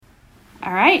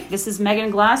All right, this is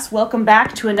Megan Glass. Welcome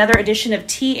back to another edition of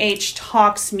TH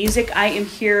Talks Music. I am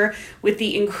here with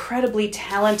the incredibly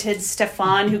talented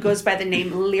Stefan, who goes by the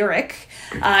name Lyric.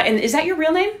 And is that your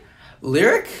real name?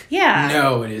 Lyric? Yeah.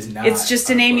 No, it is not. It's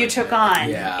just a name you took on.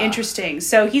 Yeah. Interesting.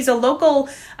 So he's a local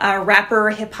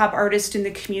rapper, hip-hop artist in the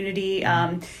community.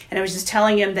 And I was just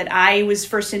telling him that I was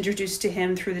first introduced to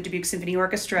him through the Dubuque Symphony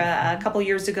Orchestra. A couple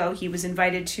years ago, he was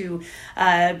invited to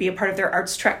be a part of their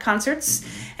Arts Trek concerts.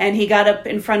 And he got up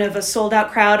in front of a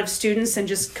sold-out crowd of students and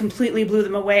just completely blew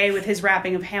them away with his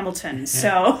rapping of Hamilton.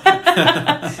 So,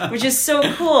 which is so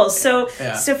cool. So,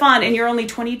 Stefan, and you're only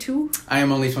 22? I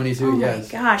am only 22,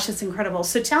 yes. Oh my gosh, that's incredible.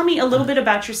 So tell me a little bit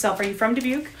about yourself. Are you from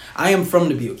Dubuque? I am from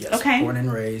Dubuque, yes. Okay. Born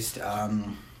and raised.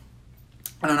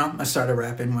 I don't know. I started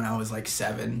rapping when I was like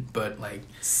 7, but like...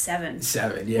 7,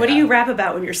 yeah. What do you rap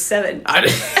about when you're 7?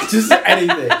 Just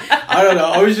anything. I don't know.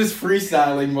 I was just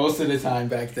freestyling most of the time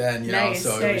back then, you know?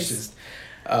 So it was just...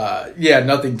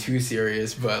 nothing too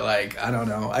serious, but like, I don't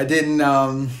know. I didn't...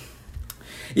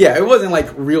 it wasn't like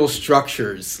real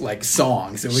structures, like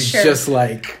songs. It was just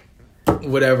like...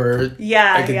 whatever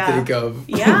I could think of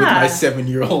with my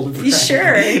 7-year-old brain.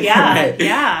 Sure, yeah,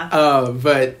 right.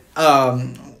 But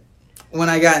when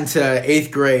I got into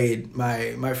 8th grade,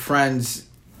 my friends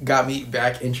got me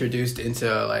back introduced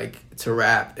into to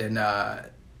rap and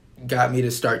got me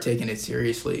to start taking it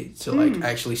seriously, to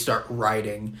actually start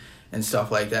writing and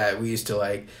stuff like that. We used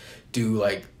to do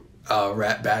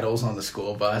rap battles on the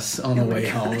school bus on the way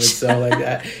home and stuff like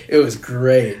that. It was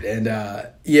great. And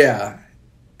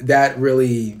that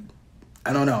really,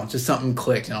 I don't know, just something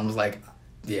clicked and I was like,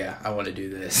 yeah, I want to do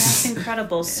this. That's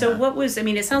incredible. Yeah. So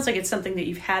it sounds like it's something that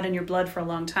you've had in your blood for a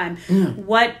long time. Mm.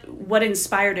 What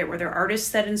inspired it? Were there artists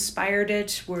that inspired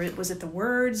it? Was it the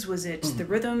words? Was it the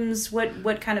rhythms?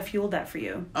 What kind of fueled that for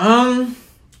you? I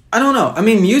don't know. I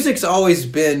mean, music's always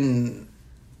been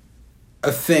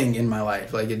a thing in my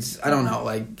life. I don't know,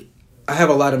 I have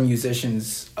a lot of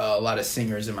musicians, a lot of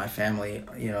singers in my family,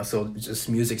 so just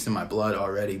music's in my blood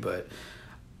already, but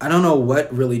I don't know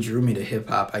what really drew me to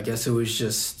hip-hop. I guess it was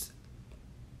just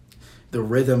the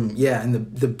rhythm,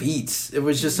 and the beats. It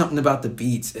was just something about the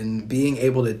beats and being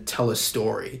able to tell a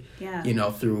story,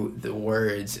 through the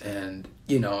words and,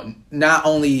 not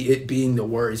only it being the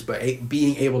words, but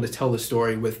being able to tell the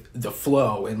story with the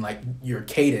flow and, your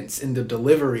cadence and the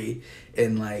delivery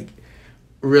and,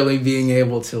 really being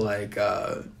able to I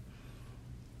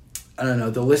don't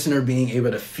know, the listener being able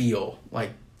to feel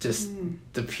just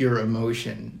the pure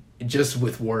emotion just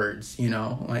with words, I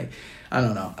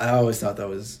don't know. I always thought that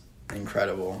was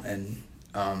incredible, and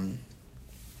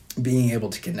being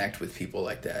able to connect with people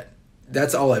like that.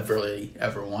 That's all I've really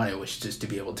ever wanted, was just to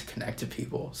be able to connect to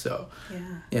people. So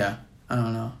yeah, I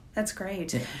don't know. That's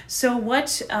great. Yeah. So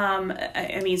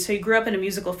so you grew up in a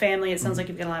musical family. It sounds like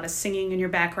you've got a lot of singing in your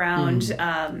background,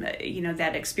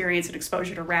 that experience and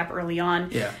exposure to rap early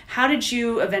on. Yeah. How did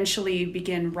you eventually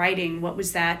begin writing? What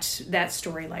was that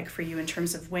story like for you in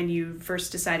terms of when you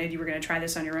first decided you were going to try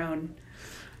this on your own?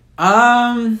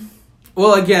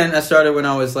 Well, again, I started when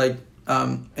I was in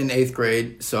 8th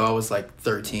grade, so I was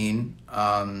 13.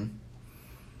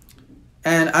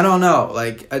 And I don't know,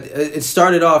 it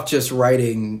started off just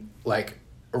writing,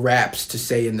 raps to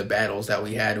say in the battles that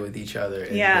we had with each other.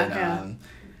 And then,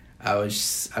 I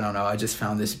just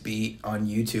found this beat on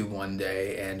YouTube one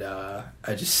day, and I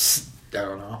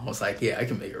don't know, I was like, yeah, I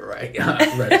can make it right.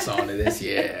 Write a song to this,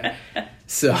 yeah.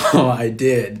 So I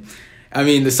did. I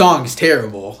mean, the song is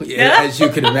terrible, as you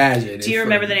can imagine. Do you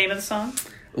remember the name of the song?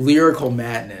 Lyrical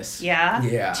Madness. Yeah?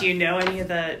 Yeah. Do you know any of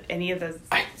the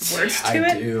words to it?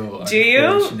 I do. Do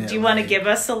you? Do you want to give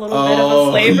us a little bit of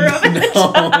a flavor of it?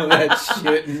 No, that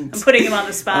shouldn't. I'm putting him on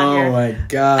the spot here. Oh my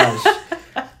gosh.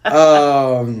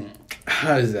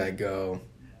 How does that go?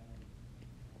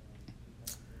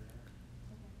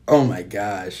 Oh my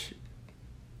gosh.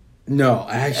 No,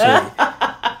 actually.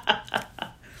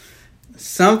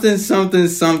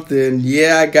 Something.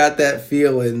 Yeah, I got that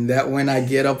feeling that when I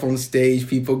get up on stage,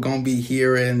 people gonna be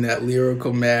hearing that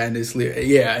lyrical madness.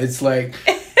 Yeah, it's like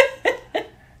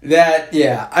that.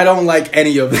 Yeah, I don't like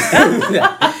any of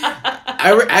that.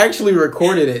 I actually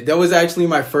recorded it. That was actually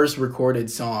my first recorded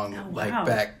song,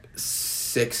 back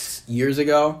 6 years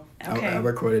ago. Okay. I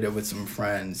recorded it with some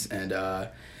friends, and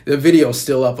The video's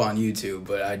still up on YouTube,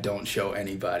 but I don't show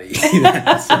anybody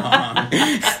that song.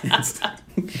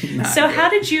 So how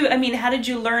did you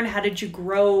learn? How did you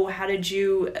grow? How did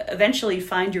you eventually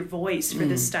find your voice for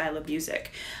this style of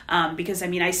music? Because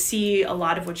I see a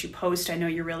lot of what you post. I know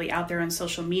you're really out there on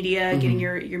social media, getting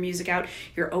your music out.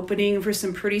 You're opening for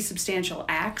some pretty substantial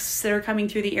acts that are coming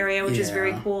through the area, which is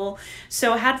very cool.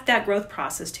 So how did that growth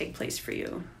process take place for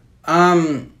you?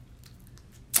 I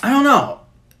don't know.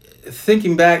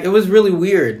 Thinking back, it was really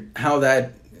weird how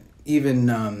that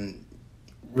even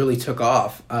really took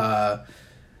off.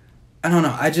 I don't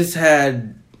know. I just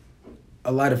had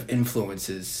a lot of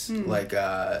influences. Like,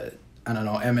 I don't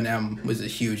know, Eminem was a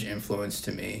huge influence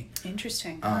to me.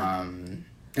 Interesting. And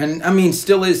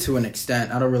still is to an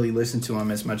extent. I don't really listen to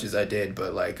him as much as I did,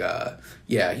 but like,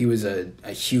 he was a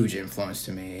huge influence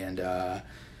to me. And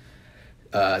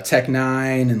Tech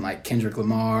Nine and like Kendrick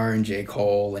Lamar and J.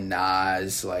 Cole and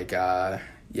Nas, like, I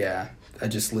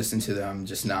just listened to them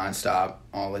just nonstop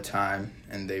all the time,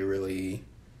 and they really,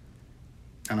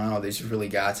 I don't know, they just really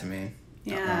got to me.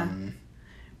 Yeah.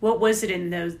 What was it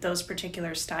in those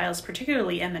particular styles,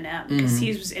 particularly Eminem, because he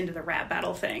was into the rap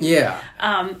battle thing? Yeah.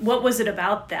 What was it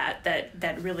about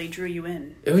that really drew you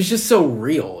in? It was just so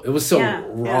real. It was so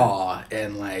raw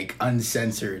and like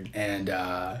uncensored, and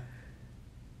and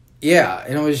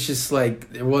it was just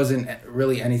like there wasn't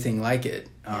really anything like it.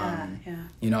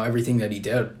 Everything that he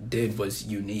did was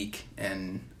unique,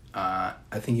 and I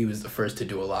think he was the first to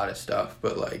do a lot of stuff.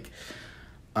 But like,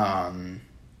 I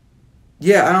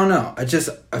don't know. I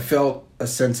felt a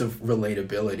sense of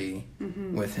relatability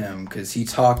with him, because he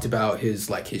talked about his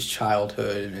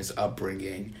childhood and his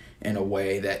upbringing in a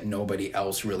way that nobody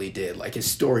else really did. Like, his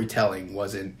storytelling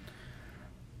wasn't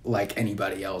like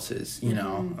anybody else's. You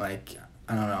know, like,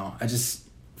 I don't know. I just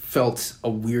felt a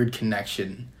weird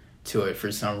connection to it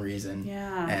for some reason.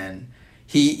 Yeah. And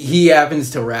he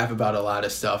happens to rap about a lot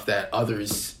of stuff that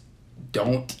others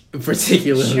don't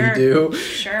particularly do.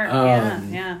 Sure.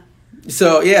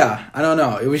 So I don't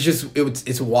know. It was just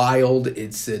it's wild.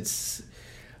 It's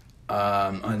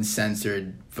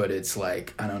uncensored, but it's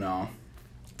like, I don't know.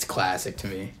 It's classic to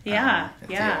me. Yeah.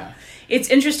 It's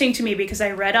interesting to me because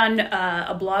I read on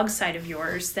a blog site of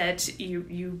yours that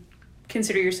you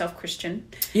consider yourself Christian.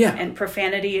 Yeah. And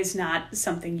profanity is not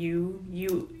something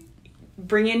you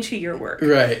bring into your work.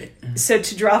 Right. So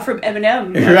to draw from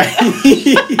Eminem. Right.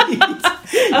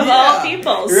 of all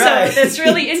people. Right. So that's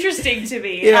really interesting to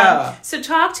me. Yeah. So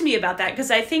talk to me about that,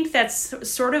 because I think that's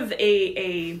sort of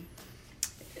a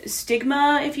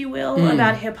stigma, if you will,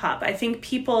 about hip-hop. I think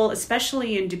people,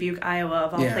 especially in Dubuque, Iowa,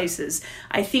 of all places,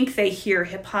 I think they hear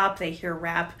hip-hop, they hear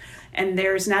rap, and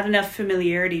there's not enough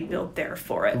familiarity built there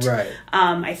for it. Right.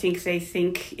 I think they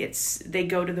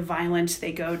go to the violent,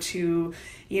 they go to,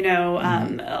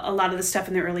 a lot of the stuff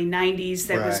in the early 90s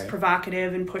that was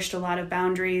provocative and pushed a lot of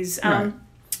boundaries.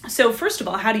 So first of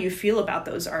all, how do you feel about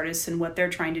those artists and what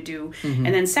they're trying to do? And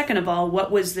then second of all,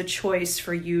 what was the choice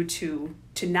for you to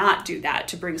not do that,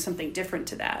 to bring something different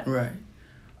to that? Right.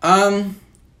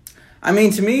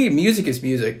 To me, music is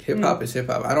music. Hip-hop is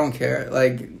hip-hop. I don't care.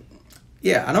 Like,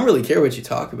 I don't really care what you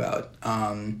talk about.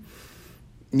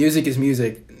 Music is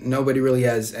music. Nobody really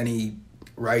has any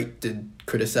right to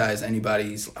criticize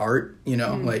anybody's art,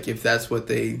 like if that's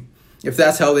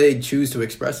how they choose to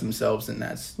express themselves, then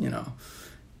that's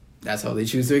how they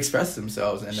choose to express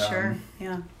themselves. And sure.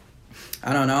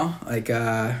 I don't know, like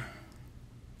and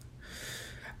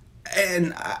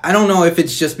I don't know if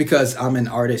it's just because I'm an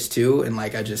artist too, and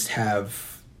like I just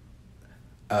have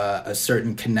a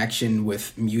certain connection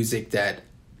with music that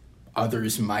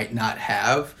others might not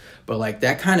have, but like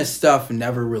that kind of stuff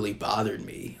never really bothered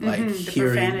me. Like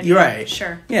hearing, profanity. You're right,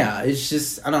 sure, it's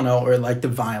just, I don't know, or like the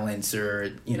violence,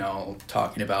 or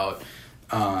talking about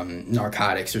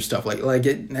narcotics or stuff like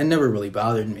it never really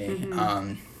bothered me.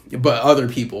 But other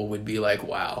people would be like,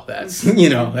 wow, that's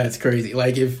that's crazy.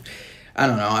 Like, if I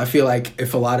don't know, I feel like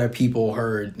if a lot of people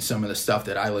heard some of the stuff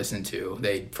that I listen to,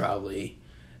 they'd probably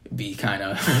be kind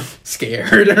of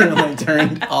scared or like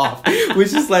turned off,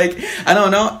 which is like, I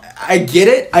don't know. I get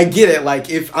it. Like,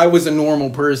 if I was a normal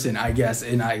person, I guess,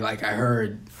 and I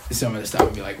heard some of the stuff,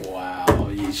 I'd be like, wow,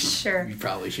 you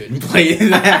probably shouldn't play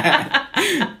that.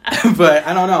 But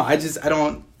I don't know. I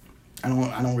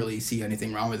don't really see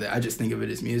anything wrong with it. I just think of it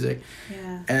as music.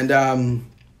 Yeah. And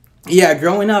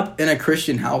growing up in a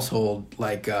Christian household,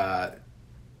 like that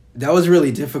was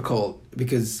really difficult,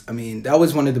 because that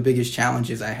was one of the biggest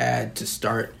challenges I had to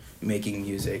start making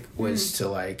music, was to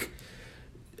like,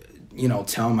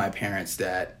 tell my parents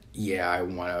that, I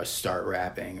want to start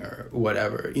rapping or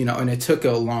whatever, and it took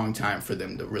a long time for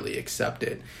them to really accept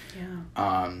it.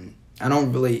 Yeah. I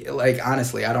don't really, like,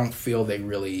 honestly, I don't feel they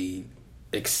really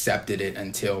accepted it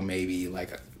until maybe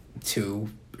like 2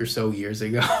 or so years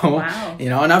ago. Wow. You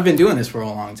know, and I've been doing this for a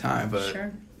long time, but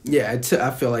Sure. yeah,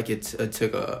 I feel like it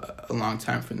took a long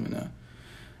time for them to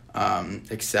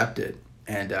accept it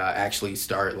and actually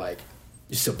start like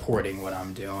supporting what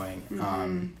I'm doing.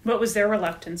 What was their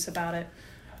reluctance about it?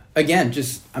 Again,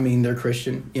 just, I mean, they're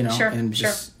Christian, you know, Sure, and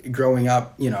just growing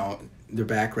up, you know, their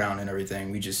background and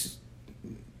everything, it's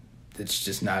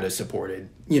just not as supported,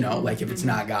 you know, like if it's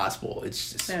not gospel,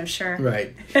 it's just, Oh, sure.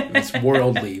 right. If it's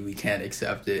worldly, we can't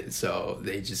accept it. So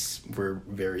they just were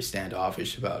very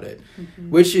standoffish about it,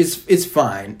 which it's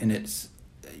fine. And it's,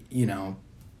 you know,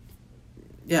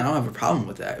 yeah, I don't have a problem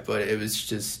with that, but it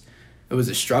was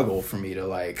a struggle for me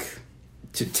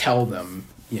to tell them,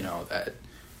 you know, that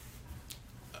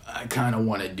I kind of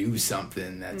want to do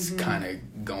something that's kind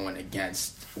of going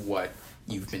against what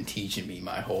you've been teaching me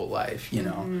my whole life, you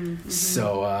know?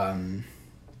 So,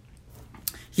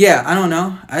 yeah, I don't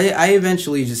know. I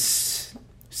eventually just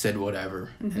said whatever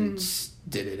and just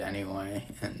did it anyway.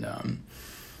 And,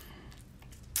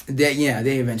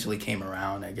 they eventually came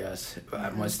around, I guess.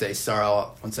 Once I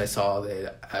saw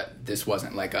that this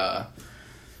wasn't like a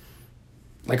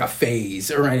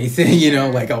phase or anything, you know,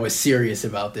 like I was serious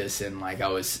about this and like I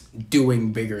was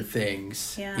doing bigger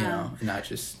things, you know, and not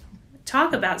just...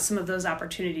 Talk about some of those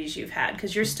opportunities you've had,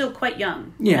 because you're still quite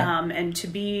young. Yeah. And to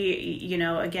be, you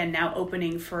know, again, now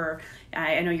opening for,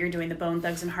 I know you're doing the Bone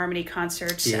Thugs and Harmony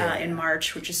concert in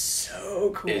March, which is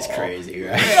so cool. It's crazy,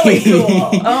 right? Really cool.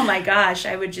 Oh my gosh,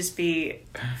 I would just be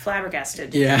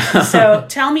flabbergasted. Yeah. So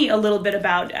tell me a little bit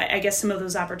about, I guess, some of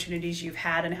those opportunities you've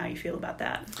had and how you feel about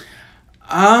that.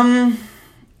 I've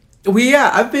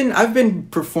been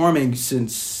performing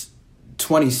since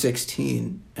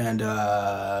 2016, and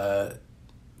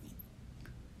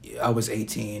I was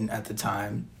 18 at the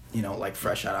time, you know, like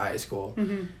fresh out of high school,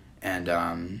 and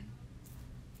I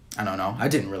don't know, I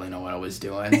didn't really know what I was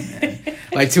doing, and,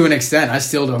 like, to an extent, I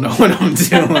still don't know what I'm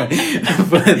doing,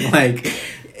 but like,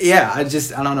 yeah, I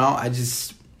don't know,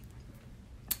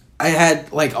 I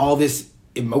had like all this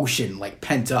emotion like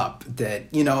pent up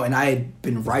that, you know, and I had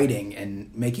been writing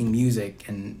and making music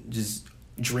and just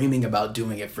dreaming about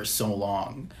doing it for so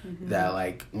long that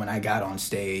like when I got on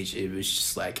stage, it was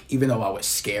just like, even though I was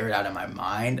scared out of my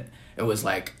mind, it was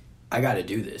like, I gotta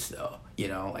do this though, you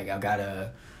know, like I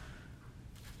gotta,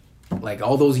 like,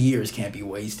 all those years can't be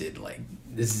wasted, like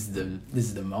this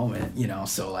is the moment, you know.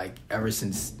 So like ever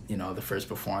since, you know, the first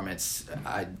performance,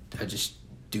 I just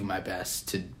do my best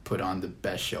to put on the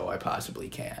best show I possibly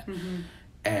can.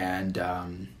 And I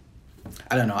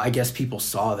don't know, I guess people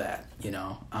saw that, you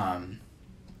know.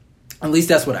 At least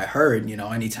that's what I heard, you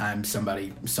know. Anytime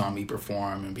somebody saw me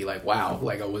perform and be like, wow,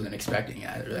 like I wasn't expecting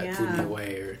that, or that blew me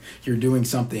away, or you're doing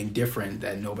something different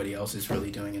that nobody else is really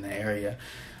doing in the area.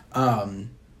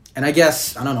 And I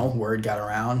guess, I don't know, word got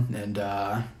around, and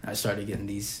I started getting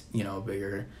these, you know,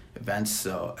 bigger events.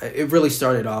 So it really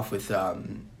started off with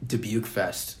Dubuque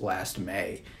Fest last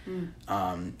May,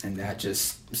 and that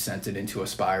just sent it into a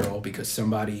spiral because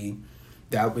somebody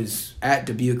that was at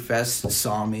Dubuque Fest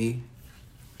saw me,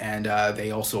 and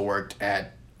they also worked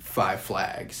at Five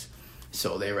Flags,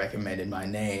 so they recommended my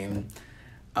name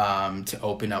to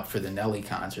open up for the Nelly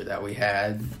concert that we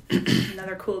had.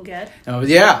 Another cool get. Oh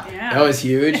yeah, that was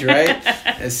huge, right?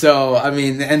 So I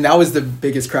mean, and that was the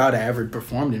biggest crowd I ever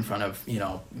performed in front of, you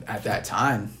know, at that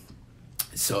time.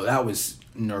 So that was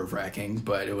nerve-wracking,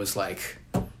 but it was like,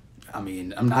 I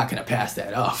mean, I'm not gonna pass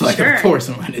that up. Like, sure. Of course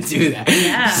I'm gonna do that.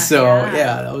 Yeah, so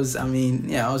yeah, that was, I mean,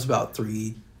 yeah, it was about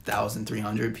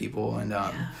 3,300 people, and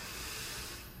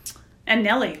and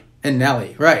Nelly. And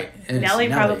Nelly, right? And Nelly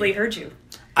probably heard you.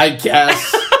 I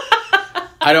guess.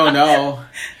 I don't know.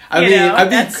 I mean,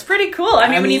 that's pretty cool. I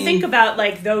mean, when you think about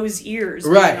like those ears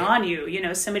being on you, you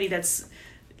know, somebody that's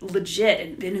legit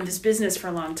and been in this business for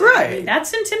a long time. Right. I mean,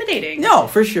 that's intimidating. No,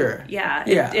 for sure. Yeah.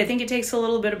 I think it takes a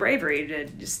little bit of bravery to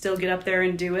just still get up there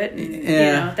and do it. And, you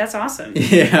know, that's awesome.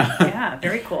 Yeah. Yeah.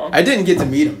 Very cool. I didn't get to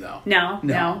meet him though. No.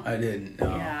 I didn't.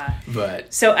 No. Yeah.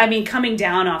 But. So, I mean, coming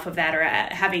down off of that or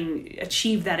having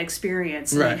achieved that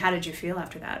experience, I mean, how did you feel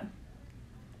after that?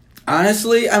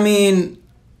 Honestly, I mean,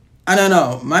 I don't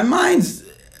know.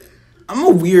 I'm a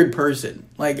weird person.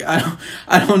 Like, I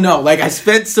don't know. Like, I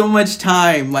spent so much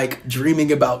time, like,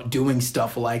 dreaming about doing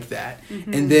stuff like that.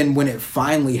 And then when it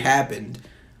finally happened,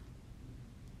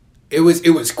 it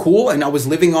was cool, and I was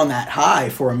living on that high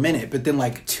for a minute. But then,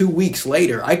 like, 2 weeks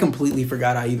later, I completely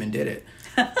forgot I even did it.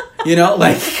 You know?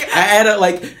 Like,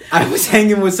 I was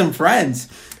hanging with some friends,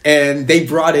 and they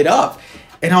brought it up.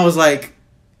 And I was like,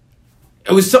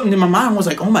 it was something in my mind was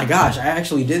like, oh my gosh, I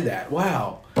actually did that.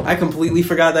 Wow. I completely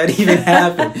forgot that even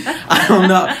happened. I don't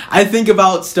know. I think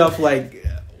about stuff like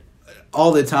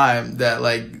all the time that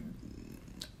like,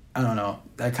 I don't know,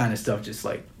 that kind of stuff just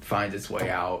like finds its way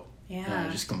out. Yeah. And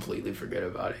I just completely forget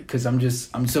about it because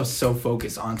I'm so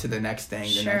focused on to the next thing,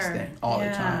 next thing all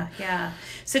the time. Yeah.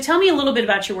 So tell me a little bit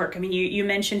about your work. I mean, you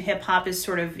mentioned hip hop is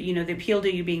sort of, the appeal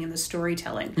to you being in the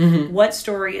storytelling. Mm-hmm. What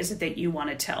story is it that you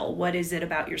want to tell? What is it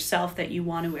about yourself that you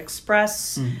want to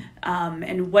express? Mm-hmm.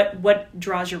 And what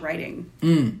draws your writing?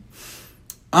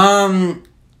 I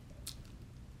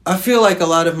feel like a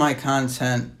lot of my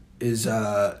content is,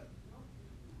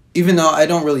 even though I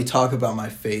don't really talk about my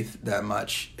faith that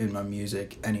much in my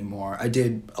music anymore. I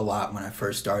did a lot when I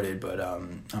first started, but I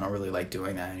don't really like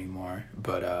doing that anymore.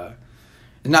 But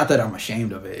not that I'm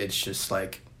ashamed of it. It's just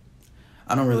like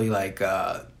I don't really like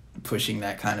pushing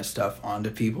that kind of stuff onto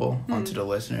people, onto the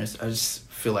listeners. I just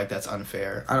feel like that's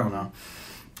unfair. I don't know.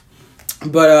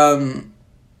 But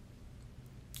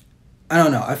I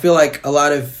don't know. I feel like a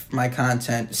lot of my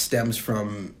content stems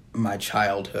from my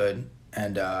childhood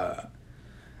and I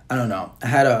don't know. I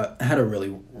had a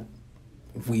really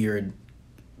weird,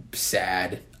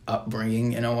 sad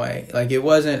upbringing in a way. Like it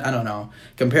wasn't, I don't know,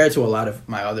 compared to a lot of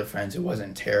my other friends, it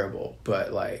wasn't terrible,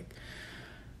 but like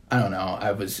I don't know,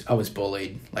 I was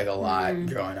bullied like a lot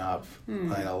growing up,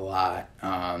 like a lot.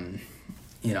 I've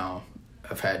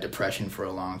had depression for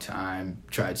a long time,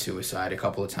 tried suicide a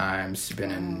couple of times,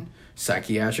 been in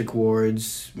psychiatric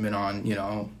wards, been on,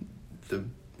 the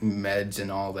meds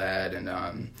and all that, and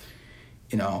I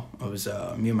was,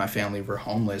 me and my family were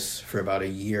homeless for about a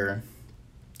year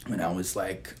when I was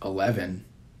like 11.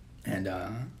 And,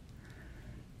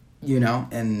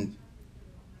 and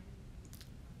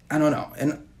I don't know.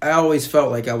 And I always felt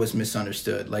like I was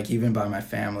misunderstood, like even by my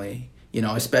family,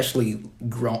 especially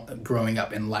growing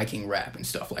up and liking rap and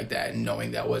stuff like that and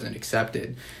knowing that wasn't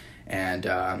accepted. And,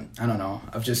 I don't know,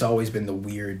 I've just always been the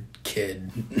weird kid.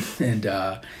 And,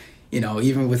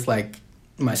 even with like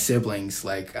my siblings,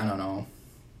 like, I don't know,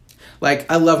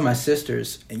 like, I love my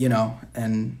sisters,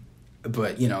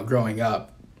 but growing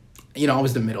up, I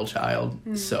was the middle child,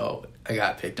 so I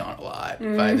got picked on a lot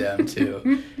by them,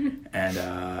 too.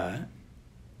 And,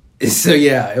 so,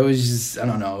 yeah, it was just, I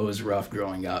don't know, it was rough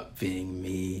growing up, being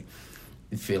me,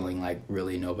 feeling like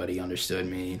really nobody understood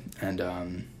me.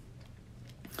 And,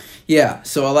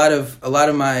 so a lot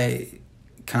of my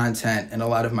content and a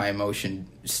lot of my emotion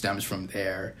stems from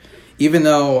there. Even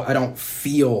though I don't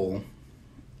feel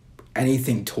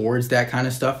anything towards that kind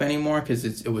of stuff anymore because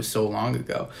it was so long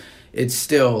ago, it's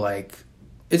still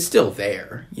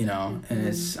there, and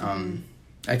it's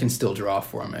I can still draw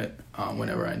from it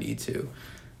whenever I need to.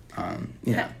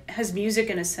 Has music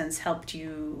in a sense helped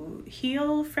you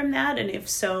heal from that, and if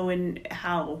so, and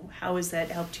how has that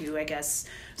helped you, I guess,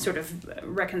 sort of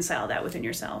reconcile that within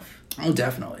yourself? Oh,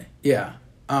 definitely.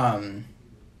 I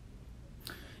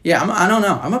don't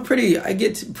know. I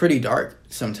get pretty dark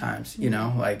sometimes,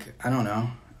 like, I don't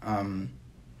know.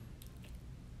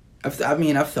 I've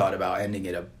thought about ending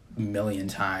it a million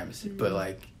times, but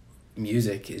like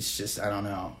music is just, I don't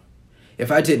know.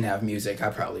 If I didn't have music, I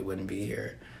probably wouldn't be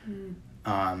here.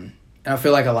 And I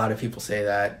feel like a lot of people say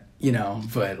that,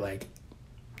 but like,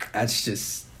 that's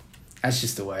just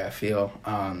the way I feel.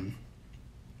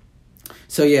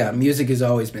 So yeah, music has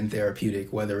always been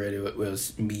therapeutic, whether it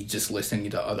was me just listening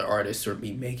to other artists or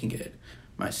me making it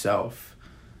myself.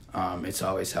 It's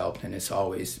always helped, and it's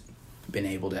always been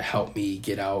able to help me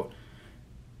get out.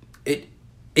 It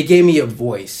gave me a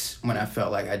voice when I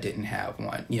felt like I didn't have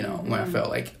one, when I felt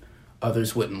like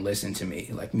others wouldn't listen to me.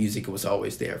 Like, music was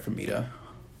always there for me to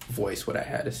voice what I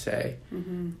had to say.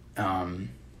 And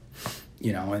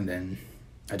then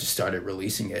I just started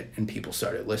releasing it, and people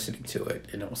started listening to it,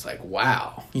 and it was like,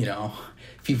 wow,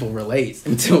 people relate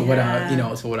to what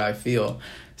I feel.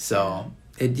 So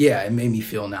it made me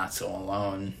feel not so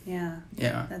alone. Yeah,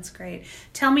 that's great.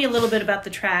 Tell me a little bit about the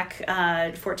track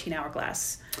 14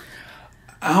 Hourglass.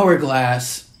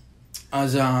 Hourglass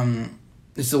was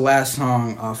it's the last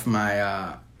song off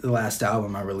my the last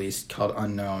album I released called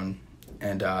Unknown,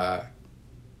 and that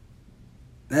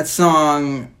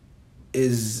song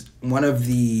is one of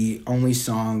the only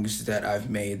songs that I've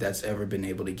made that's ever been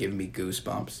able to give me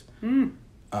goosebumps.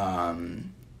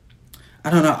 I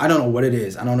don't know what it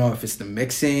is. I don't know if it's the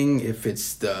mixing, if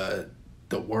it's the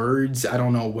words. I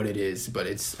don't know what it is, but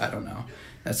I don't know.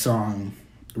 That song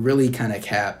really kind of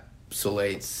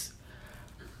encapsulates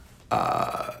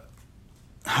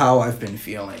how I've been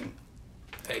feeling,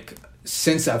 like,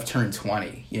 since I've turned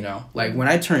 20, Like, when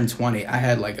I turned 20, I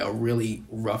had, like, a really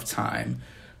rough time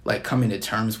like coming to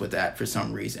terms with that for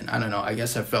some reason. I don't know. I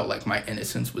guess I felt like my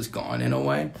innocence was gone in a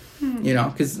way, you know,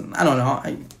 because I don't know.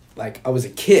 I was a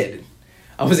kid.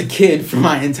 I was a kid for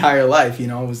my entire life, you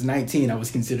know. I was 19. I was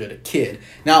considered a kid.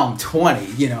 Now I'm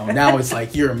 20, you know. Now it's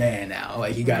like you're a man now.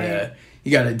 Like you gotta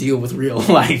deal with real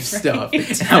life stuff.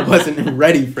 I wasn't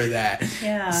ready for that.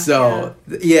 Yeah. So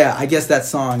yeah, I guess that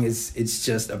song it's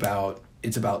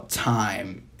about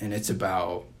time, and it's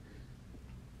about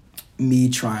me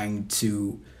trying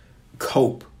to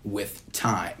cope with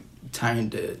time,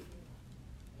 trying to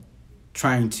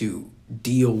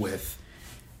deal with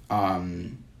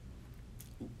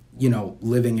you know,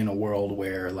 living in a world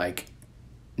where like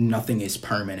nothing is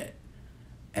permanent,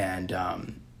 and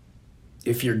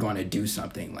if you're going to do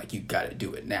something, like you got to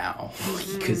do it now,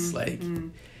 because like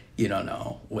you don't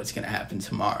know what's going to happen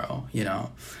tomorrow, you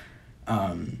know.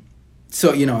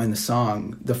 So, you know, in the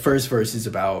song, the first verse is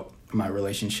about my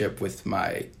relationship with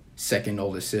my second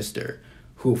oldest sister,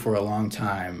 who for a long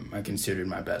time I considered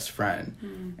my best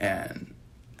friend. And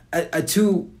I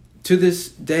to this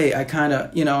day, I kind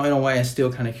of, you know, in a way I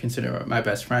still kind of consider her my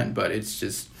best friend, but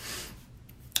it's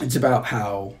about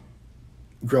how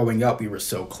growing up we were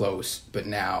so close, but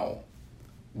now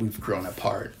we've grown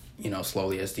apart, you know,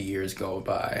 slowly as the years go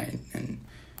by, and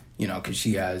you know, because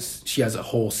she has a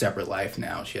whole separate life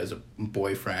now. She has a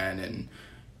boyfriend, and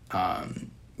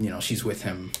you know, she's with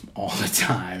him all the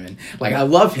time, and like I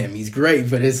love him, he's great,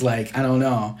 but it's like, I don't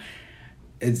know,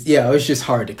 it was just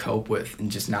hard to cope with, and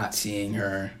just not seeing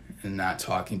her and not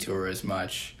talking to her as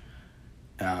much.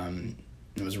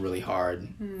 It was really hard,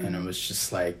 and it was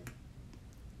just like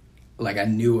I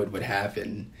knew it would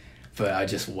happen, but I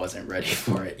just wasn't ready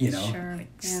for it, you know. Sure.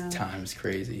 Like, time's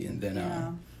crazy. And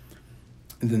then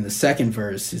the second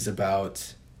verse is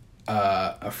about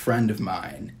a friend of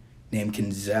mine named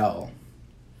Kinzel,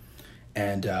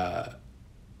 and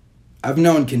I've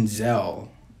known Kinzel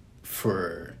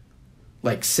for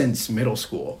like since middle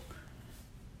school,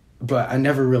 but I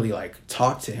never really like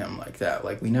talked to him like that.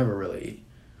 Like we never really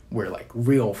were like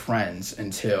real friends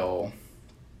until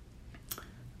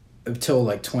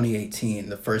like 2018,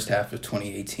 the first half of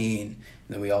 2018. And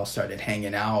then we all started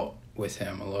hanging out with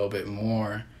him a little bit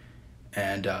more,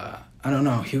 and I don't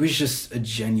know, he was just a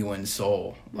genuine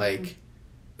soul. Like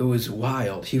it was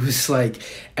wild. He was like,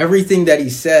 everything that he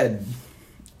said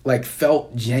like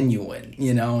felt genuine,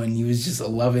 you know, and he was just a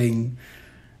loving,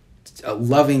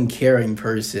 caring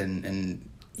person, and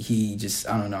he just,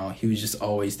 I don't know, he was just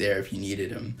always there if you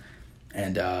needed him.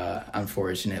 And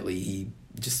unfortunately he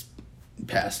just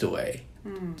passed away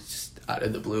just out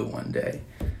of the blue one day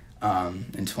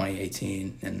in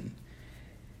 2018. And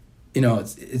you know,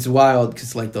 it's wild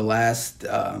because like the last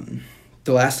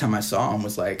time I saw him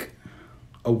was like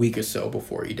a week or so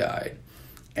before he died,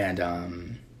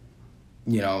 and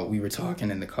you know, we were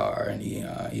talking in the car, and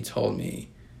he told me,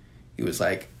 he was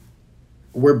like,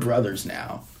 we're brothers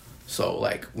now, so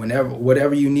like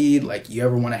whatever you need, like you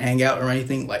ever want to hang out or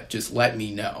anything, like just let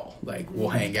me know, like we'll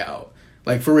hang out,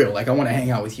 like for real, like I want to hang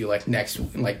out with you like next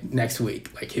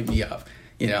week, like hit me up,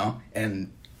 you know.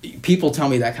 And people tell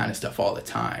me that kind of stuff all the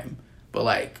time, but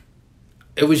like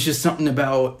it was just something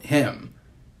about him,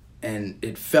 and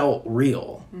it felt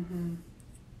real.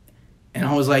 And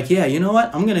I was like, yeah, you know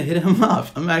what, I'm gonna hit him up.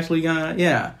 I'm actually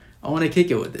gonna, I want to kick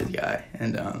it with this guy.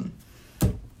 And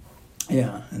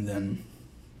and then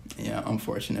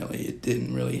unfortunately it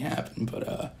didn't really happen, but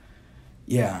I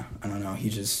don't know, he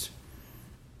was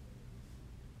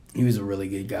a really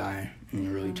good guy, and he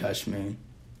really touched me.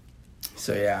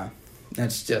 So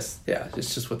that's just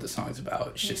it's just what the song's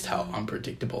about. It's just how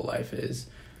unpredictable life is.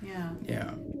 Yeah.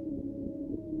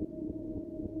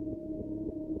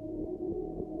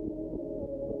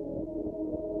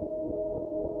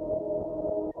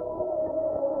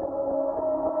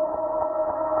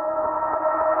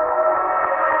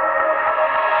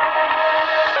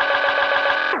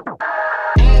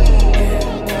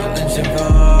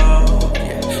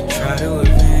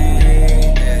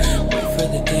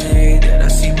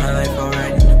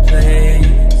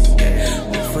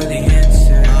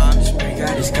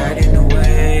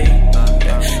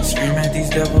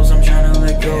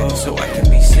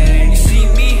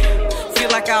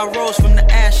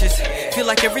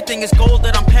 Everything is gold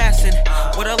that I'm passing.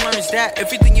 What I learned is that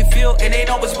everything you feel, it ain't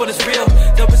always what is real.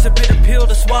 There was a bitter pill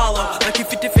to swallow, like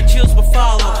if your different chills will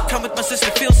follow. Come with my sister,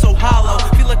 feel so hollow.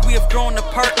 Feel like we have grown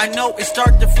apart. I know it's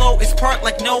dark to flow, it's part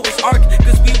like Noah's Ark,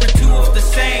 cause we were two of the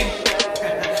same.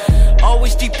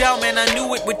 Always deep down, man, I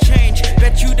knew it would change.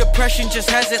 Bet you depression just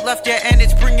hasn't left yet, and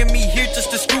it's bringing me here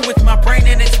just to screw with my brain,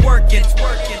 and it's working.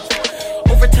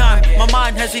 Over time, my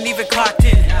mind hasn't even clocked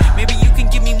in. Maybe you can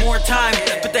give me more time.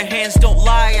 But their hands don't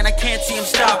lie, and I can't see them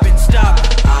stopping. Stop.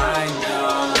 I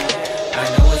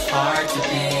know it's hard to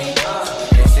be.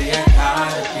 They say I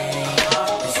gotta be.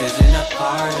 This isn't a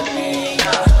part of me.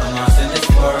 I'm lost in this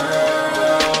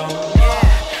world.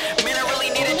 Yeah, man, I really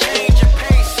need a change of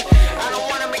pace. I don't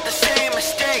wanna make the same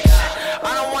mistakes.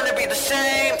 I don't wanna be the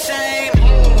same.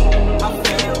 I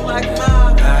feel like my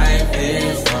Life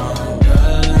is on the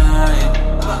line,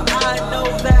 but I know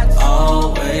that's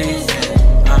always in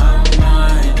my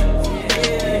mind.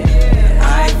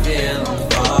 I feel I'm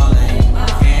falling,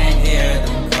 can't hear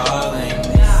them calling.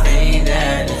 They say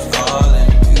that it's all in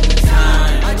due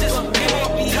time. I just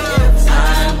need time.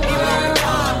 Time were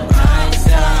on my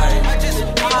side, I just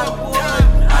need time.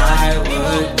 I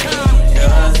would be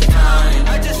just fine. I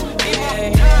just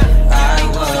need time. I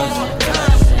wasn't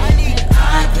rushing,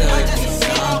 I could be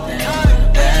something,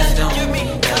 but that don't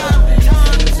mean nothing.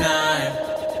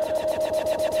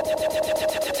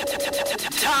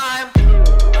 Time.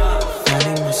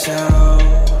 Finding myself,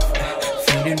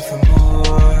 feeding for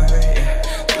more.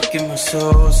 Look at my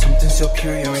soul, something so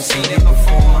pure you ain't seen it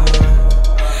before.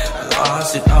 I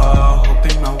lost it all,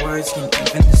 hoping my words can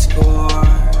even the score.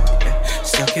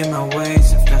 Stuck in my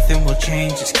ways, if nothing will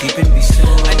change, just keeping me sore.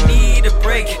 I need a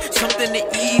break, something to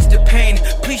ease the pain.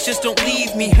 Please just don't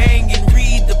leave me hanging,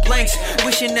 read the blanks.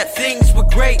 Wishing that things were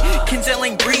great,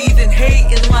 canceling, breathing,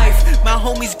 hating life. My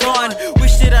homie's gone,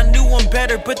 wish that I knew him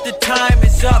better, but the time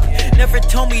is up. Never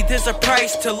told me there's a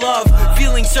price to love.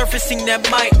 Feelings surfacing that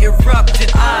might erupt,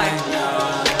 and I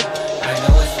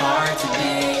know it's hard to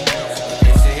be.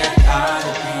 They say I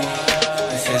gotta be.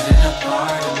 This isn't a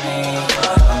part of me.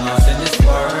 I'm lost in this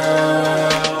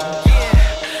world.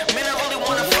 yeah, man, I really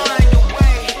wanna find a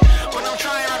way, but I'm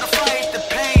trying not to fight the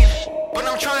pain. But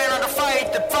I'm trying not to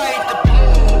fight the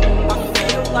I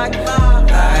feel like my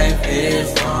Life is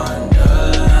on the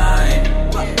line,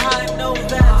 but I know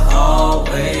that's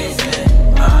always in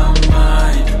my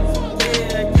mind.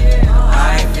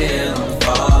 I feel I'm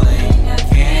falling,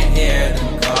 can't hear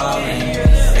them calling.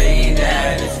 Say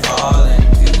that it's all in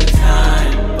due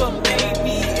time. but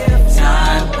maybe if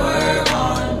Time were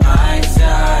on my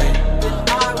side,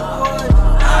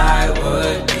 I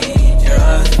would be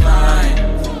just fine.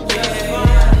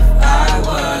 I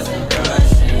wasn't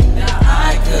rushing, I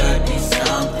could be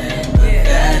something, but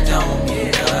that don't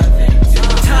mean nothing to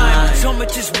time, so time.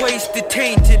 much is wasted,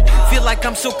 tainted. Feel like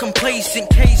I'm so complacent,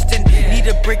 cased in. Need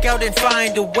to break out and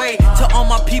find a way. To all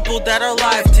my people that are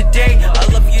alive today, I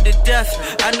love you to death,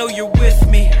 I know you're with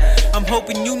me. I'm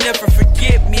hoping you never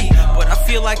forget me, but I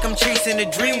feel like I'm chasing a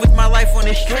dream with my life on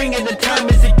a string, and the time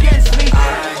is against me. I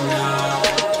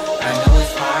know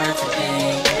it's hard to be.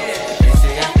 They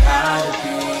say I gotta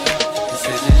be. This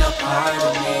isn't a part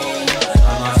of me.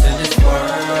 I'm lost in this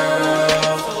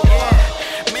world.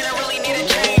 Man, I really need a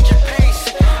change of pace.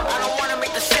 I don't wanna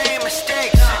make the same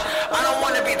mistakes. I don't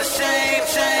wanna be the same.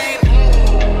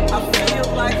 I feel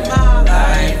like my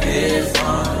Life is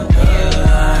on the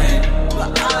line,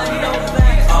 but I know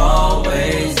that's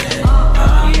always in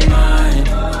my mind.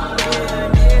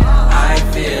 I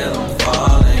feel I'm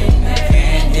falling,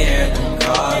 can't hear them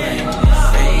calling.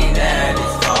 Say that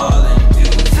it's all in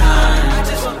due time.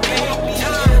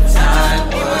 Time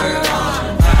were on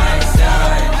my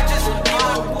side,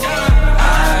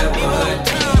 I would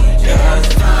be just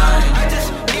fine.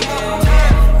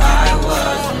 I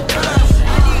wasn't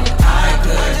rushing, I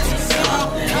could be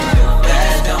something, but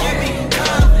that don't mean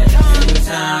nothing to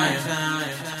time.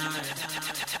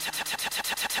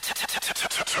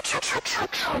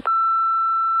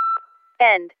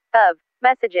 End of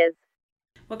messages.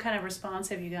 What kind of response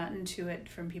have you gotten to it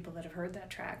from people that have heard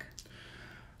that track?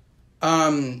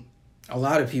 A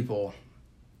lot of people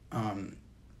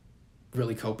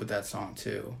really cope with that song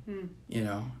too. You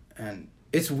know, and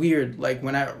it's weird. Like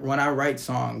when I write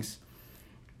songs,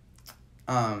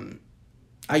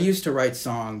 I used to write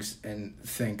songs and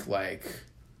think like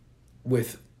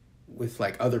with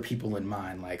like other people in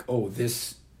mind, like, oh,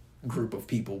 this group of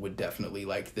people would definitely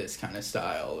like this kind of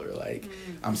style, or like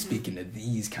I'm speaking to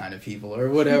these kind of people or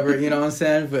whatever, you know what I'm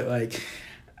saying? But like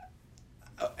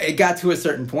it got to a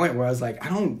certain point where I was like, I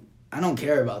don't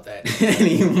care about that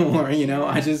anymore, you know?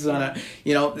 I just want to,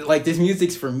 you know, like this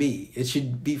music's for me. It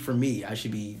should be for me. I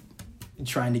should be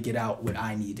trying to get out what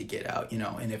I need to get out, you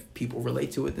know? And if people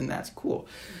relate to it, then that's cool.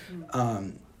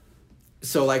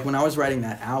 So like when I was writing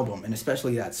that album, and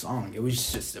especially that song, it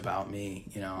was just about me,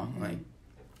 you know, like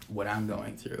what I'm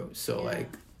going through. So like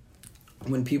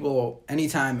when people,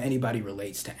 anytime anybody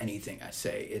relates to anything I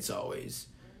say, it's always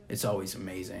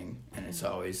amazing, and it's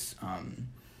always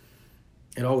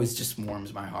it always just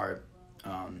warms my heart.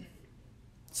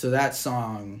 So that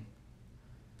song,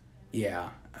 yeah,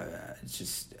 it's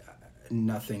just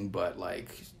nothing but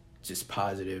like just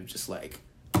positive, just like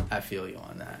I feel you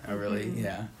on that. I really,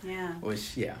 Yeah.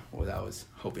 what I was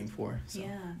hoping for. So.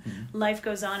 Yeah. Life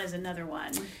Goes On is another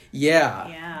one.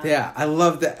 Yeah. I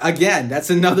love that. Again, that's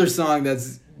another song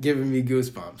that's giving me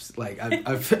goosebumps. Like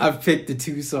I've picked the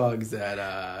two songs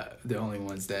that the only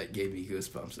ones that gave me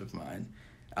goosebumps of mine.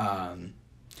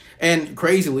 And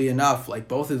crazily enough, like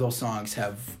both of those songs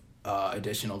have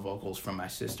additional vocals from my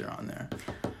sister on there.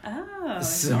 Oh,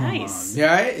 So, nice.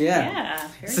 right? Yeah.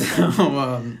 Very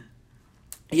So,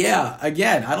 yeah,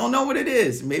 again, I don't know what it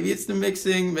is. Maybe it's the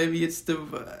mixing, maybe it's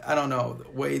I don't know,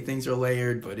 the way things are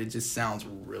layered, but it just sounds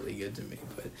really good to me.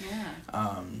 But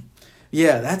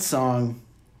that song,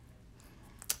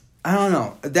 I don't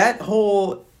know. That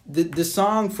whole, the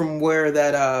song from where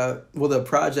that, the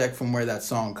project from where that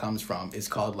song comes from is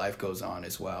called Life Goes On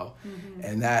as well. Mm-hmm.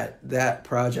 And that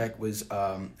project was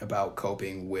about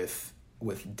coping with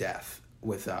death,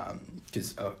 with,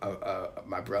 because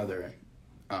my brother,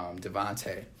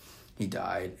 Devontae, he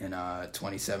died in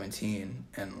 2017,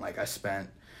 and like I spent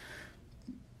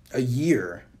a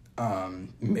year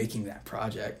making that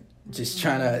project, just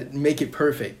trying to make it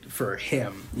perfect for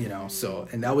him, you know. So,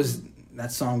 and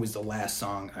that song was the last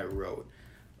song I wrote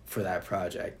for that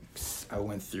project. I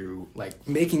went through, like,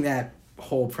 making that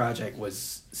whole project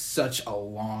was such a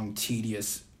long,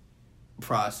 tedious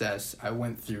process. I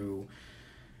went through,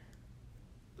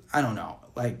 I don't know,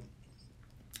 like,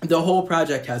 the whole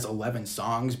project has 11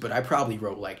 songs, but I probably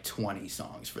wrote like 20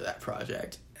 songs for that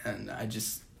project. And I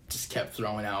just kept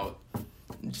throwing out a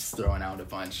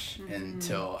bunch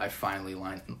until I finally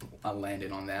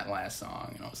landed on that last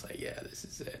song. And I was like, yeah, this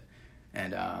is it.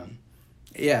 And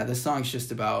the song's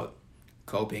just about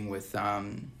coping with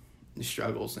the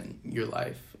struggles in your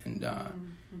life and,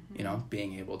 you know,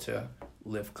 being able to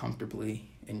live comfortably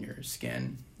in your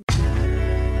skin.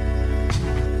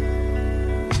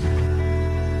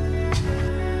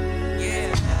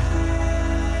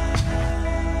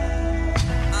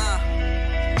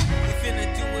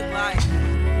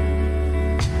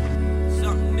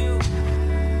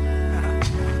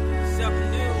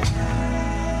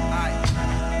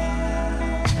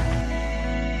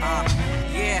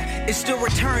 It's the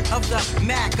return of the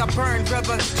Mac. I burn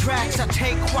rubber tracks. I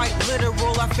take quite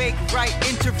literal. I fake right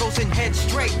intervals and head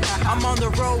straight. I'm on the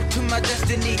road to my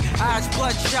destiny. Eyes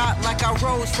bloodshot like I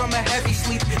rose from a heavy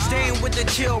sleep. Staying with the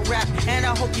chill rap, and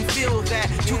I hope you feel that.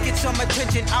 To get some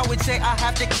attention, I would say I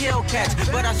have to kill cats,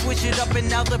 but I switch it up and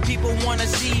now the people wanna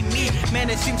see me. Man,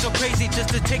 it seems so crazy just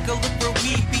to take a look where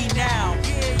we be now.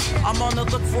 I'm on the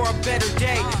look for a better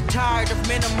day. Tired of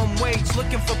minimum wage,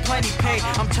 looking for plenty pay.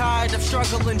 I'm tired of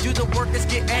struggling, do the workers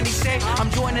get any say?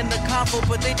 I'm joining the convo,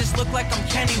 but they just look like I'm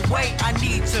Kenny. Wait, I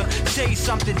need to say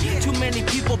something. Too many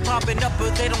people popping up,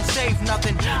 but they don't save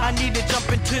nothing. I need to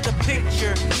jump into the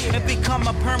picture and become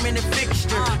a permanent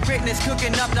fixture. Greatness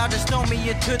cooking up, now just throw me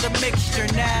into the mixture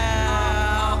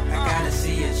now. I gotta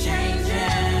see it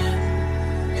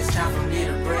changing. It's time for me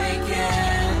to break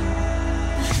in.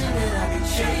 The dream that I be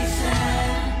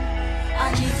chasing, I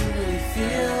need to really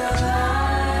feel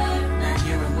alive. Not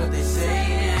hearing what they're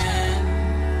saying,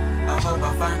 I hope I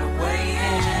find a way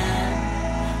in.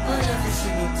 But every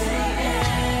single day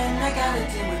in, I gotta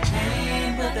deal with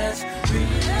pain, but that's real.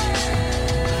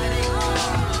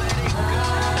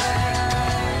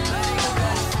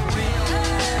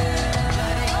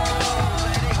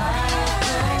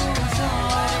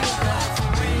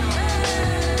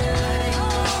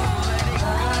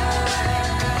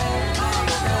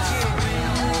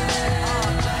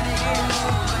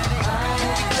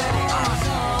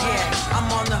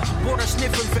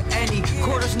 Sniffing for any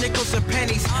quarters, nickels, or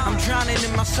pennies. I'm drowning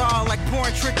in my sorrow like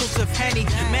pouring trickles of Henny.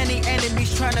 Many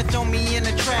enemies trying to throw me in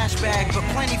a trash bag, but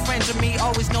plenty friends of me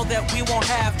always know that we won't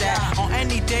have that. On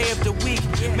any day of the week,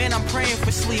 man, I'm praying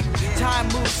for sleep. Time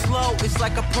moves slow, it's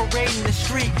like a parade in the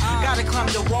street. Gotta climb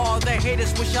the wall, the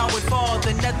haters wish I would fall.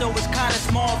 The net though is kinda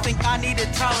small, think I need a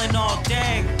Tylenol,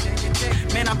 dang.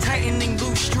 Man, I'm tightening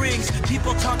loose strings.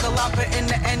 People talk a lot, but in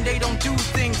the end they don't do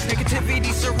things.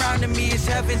 Negativity surrounding me is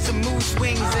having some mood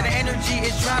swings, and the energy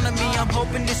is drowning me. I'm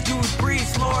hoping this dude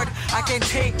breathes. Lord, I can't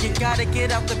take it, gotta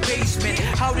get out the basement.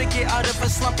 How to get out of a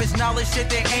slump is knowledge that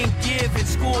they ain't give in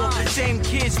school. Same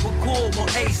kids, we're cool, we'll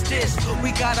ace this.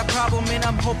 We got a problem and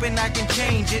I'm hoping I can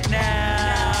change it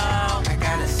now. I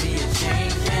gotta see it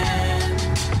changing.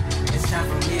 It's time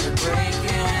for me to break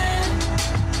in.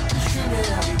 The dream that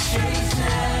I be chasing,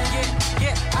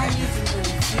 I need to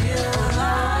really feel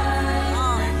alive.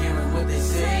 Not hearing what they're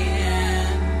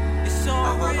saying, I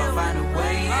hope I find a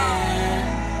way in.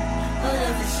 But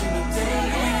every single day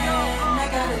in, I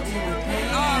gotta deal with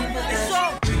pain, but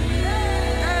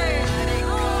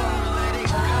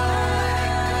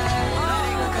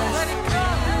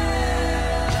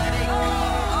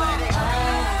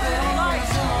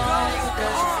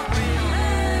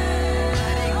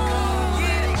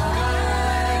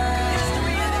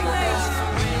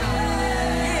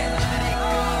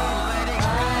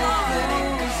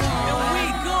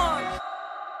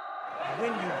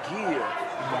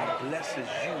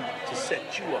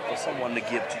someone to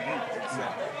give to you.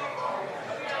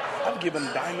 I've given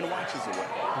diamond watches away.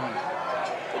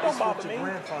 It don't bother me. Your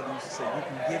grandfather used to say, you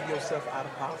can give yourself out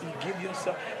of pocket. You give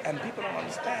yourself, and people don't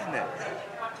understand that.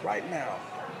 Right now,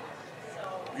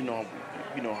 you know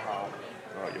how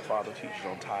your father teaches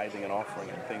on tithing and offering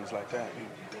and things like that.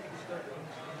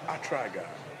 I try, God.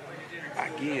 I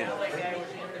give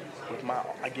my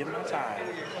tithe,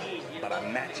 but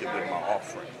I match it with my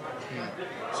offering.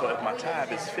 So if my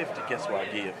tithe is 50, guess what I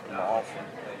give in my offering?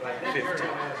 50.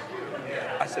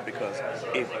 I said, because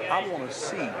if I want to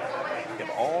see if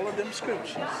all of them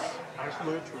scriptures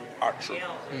are true.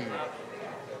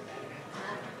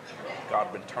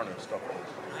 God been turning stuff over.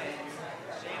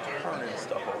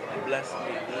 Blessing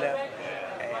me left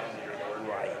and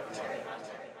right.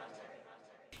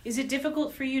 Is it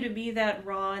difficult for you to be that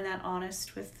raw and that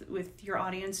honest with your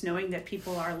audience, knowing that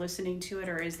people are listening to it,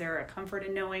 or is there a comfort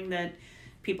in knowing that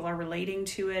people are relating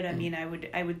to it? I mean, I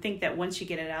would think that once you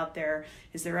get it out there,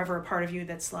 is there ever a part of you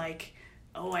that's like,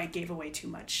 oh, I gave away too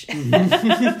much.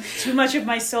 Too much of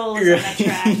my soul is on that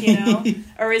track, you know?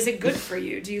 Or is it good for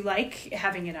you? Do you like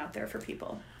having it out there for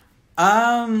people?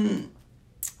 I've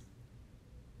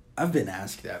been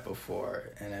asked that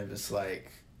before, and I was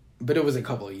like, but it was a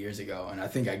couple of years ago, and I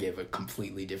think I gave a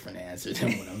completely different answer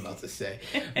than what I'm about to say.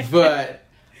 But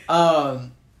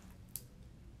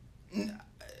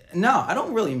no, I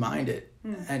don't really mind it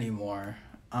anymore.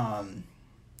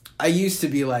 I used to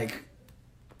be like,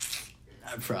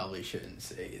 I probably shouldn't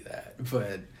say that,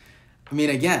 but I mean,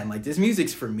 again, like, this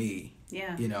music's for me.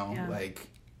 Yeah. You know, yeah. like,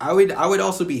 I would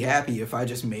also be happy if I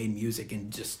just made music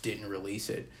and just didn't release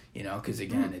it, you know, because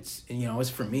again, it's, you know, it's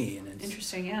for me, and it's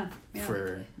interesting, yeah.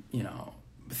 for, you know,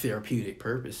 therapeutic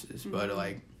purposes. But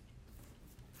like,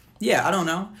 yeah, I don't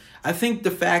know. I think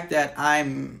the fact that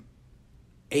I'm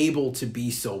able to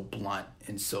be so blunt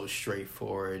and so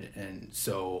straightforward and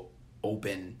so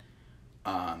open,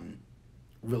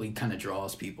 really kind of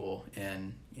draws people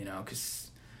in, you know, because,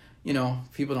 you know,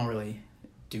 people don't really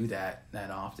do that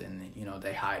often. You know,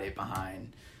 they hide it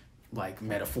behind like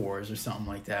metaphors or something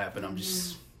like that, but I'm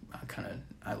just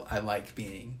I like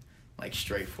being like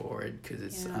straightforward, because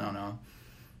it's I don't know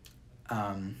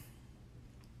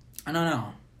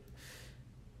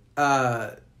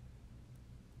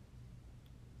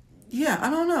yeah, I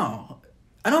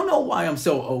don't know why I'm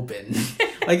so open.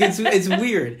 Like, it's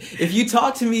weird. If you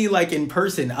talk to me like in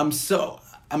person, I'm so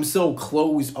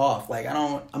closed off. Like,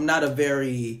 I'm not a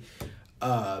very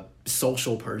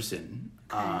social person.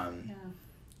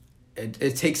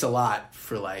 It takes a lot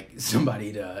for like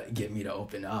somebody to get me to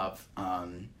open up.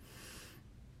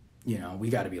 You know, we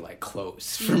got to be like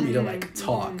close for me to like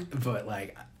talk. But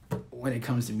like, when it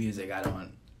comes to music, I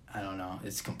don't know.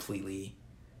 It's completely.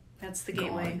 That's the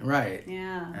gateway. Right.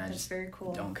 Yeah, that's very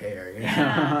cool. Don't care.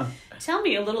 Yeah. Tell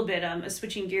me a little bit,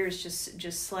 switching gears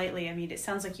just slightly. I mean, it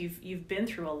sounds like you've been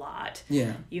through a lot.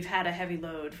 Yeah. You've had a heavy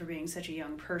load for being such a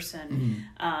young person.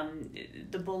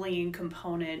 The bullying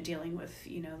component, dealing with,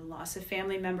 you know, the loss of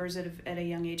family members at a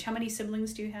young age. How many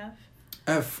siblings do you have?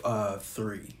 I have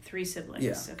 3. 3 siblings.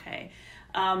 Yeah. Okay.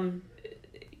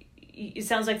 It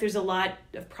sounds like there's a lot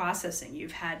of processing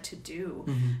you've had to do.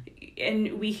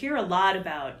 And we hear a lot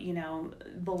about, you know,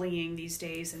 bullying these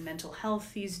days and mental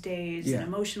health these days and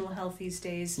emotional health these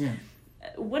days. Yeah.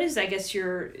 What is, I guess,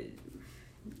 your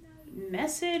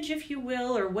message, if you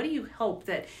will, or what do you hope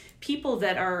that people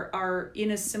that are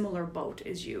in a similar boat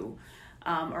as you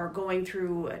are going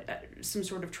through some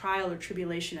sort of trial or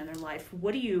tribulation in their life?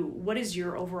 What is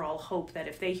your overall hope that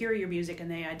if they hear your music and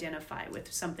they identify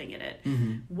with something in it,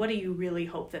 what do you really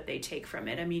hope that they take from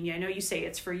it? I mean, I know you say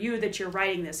it's for you that you're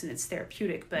writing this and it's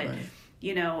therapeutic, but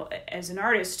you know, as an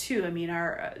artist too, I mean,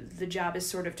 the job is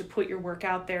sort of to put your work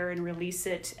out there and release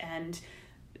it, and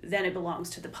then it belongs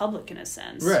to the public in a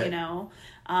sense, you know?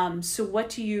 So what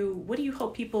do you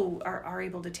hope people are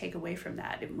able to take away from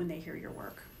that when they hear your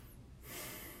work?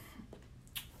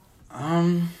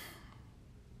 I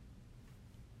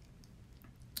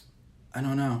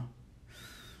don't know.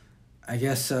 I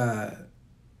guess I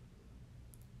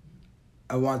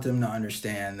want them to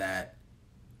understand that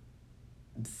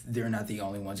they're not the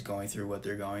only ones going through what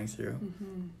they're going through.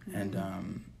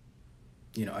 And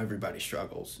you know, everybody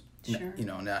struggles. Sure. You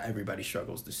know, not everybody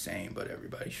struggles the same, but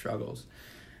everybody struggles.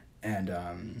 And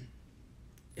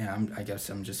I guess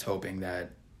I'm just hoping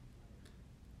that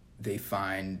they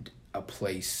find a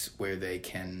place where they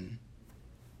can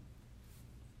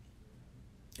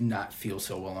not feel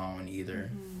so alone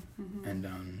either.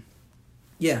 And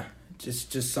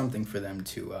just something for them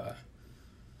to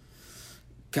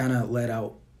kind of let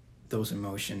out those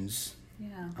emotions.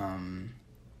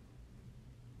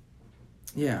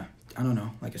 I don't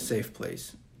know, like a safe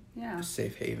place, Yeah. a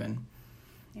safe haven.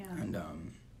 Yeah. And,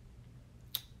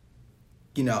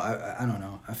 you know, I don't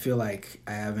know. I feel like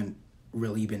I haven't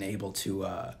really been able to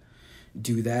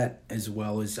do that as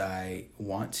well as I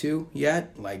want to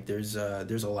yet. Like, there's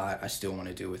a lot I still want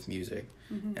to do with music.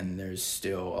 Mm-hmm. And there's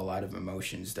still a lot of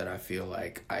emotions that I feel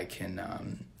like I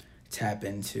can tap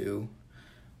into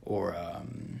or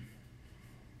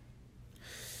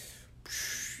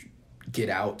get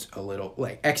out a little,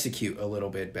 like execute a little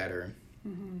bit better.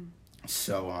 Mm-hmm.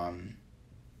 So,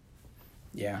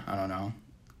 yeah, I don't know.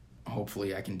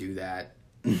 Hopefully I can do that.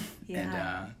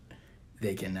 Yeah. And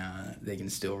they can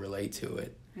still relate to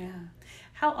it. Yeah.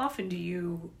 How often do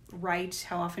you write?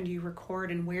 How often do you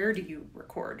record? And where do you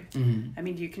record? Mm-hmm. I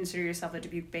mean, do you consider yourself a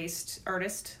Dubuque-based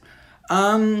artist?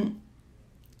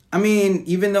 I mean,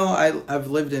 even though I've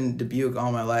lived in Dubuque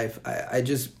all my life, I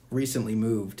just recently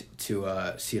moved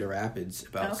to Cedar Rapids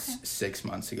about 6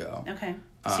 months ago. Okay.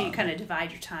 So you kind of divide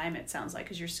your time, it sounds like,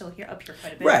 because you're still up here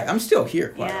quite a bit. Right. I'm still here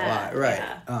quite a Yeah, lot. Right.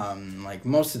 yeah. Like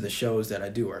most of the shows that I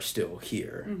do are still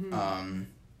here. Mm-hmm.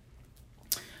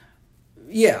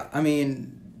 Yeah, I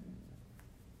mean,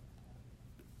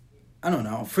 I don't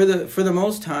know. For the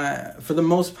most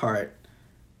part,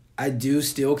 I do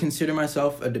still consider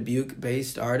myself a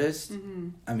Dubuque-based artist.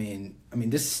 Mm-hmm. I mean,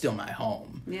 this is still my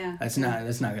home. Yeah. That's not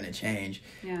going to change.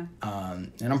 Yeah.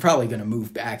 And I'm probably going to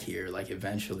move back here, like,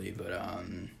 eventually, but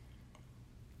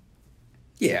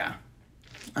yeah.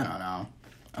 I don't know.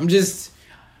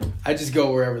 I just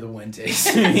go wherever the wind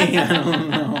takes me. I don't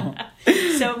know.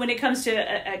 So when it comes to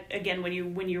again,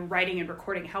 when you're writing and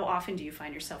recording, how often do you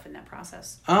find yourself in that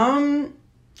process?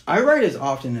 I write as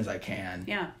often as I can.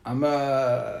 Yeah. I'm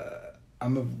a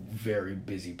very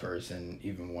busy person,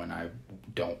 even when I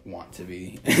don't want to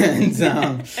be. And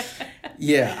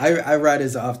yeah, I write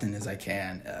as often as I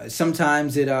can.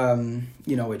 Sometimes it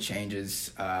it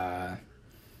changes. I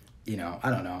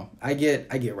don't know. I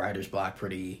get writer's block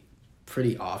pretty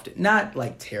often. Not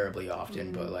like terribly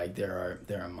often, but like there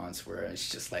are months where it's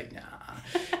just like, nah.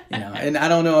 And I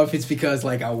don't know if it's because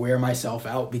like I'll wear myself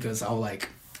out because I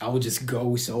will just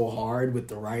go so hard with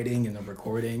the writing and the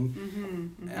recording.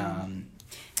 Mm-hmm, mm-hmm.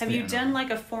 Have you done like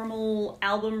a formal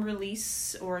album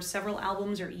release or several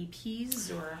albums or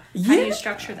EPs, or how do you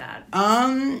structure that?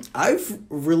 I've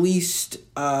released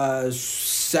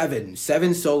 7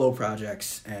 solo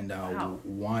projects and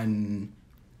one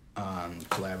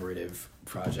collaborative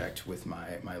project with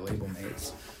my label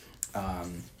mates.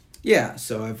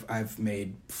 So I've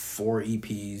made 4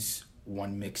 EPs,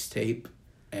 1 mixtape,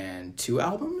 and 2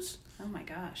 albums. Oh my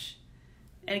gosh.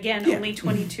 And again, only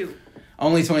 22.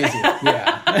 Only 22,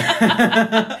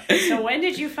 yeah. So when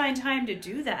did you find time to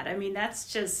do that? I mean,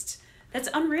 that's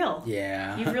unreal.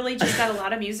 Yeah. You've really just got a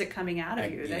lot of music coming out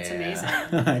of you. That's amazing.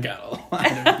 I got a lot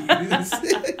of views.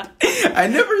 I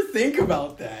never think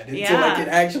about that until like it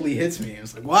actually hits me.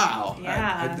 It's like, wow.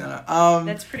 Yeah.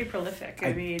 That's pretty prolific.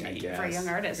 I mean, for a young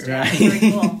artist. Right. Yeah,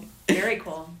 very cool. Very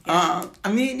cool. Yeah.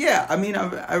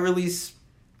 I released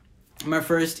my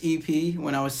first EP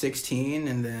when I was 16,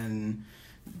 and then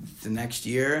the next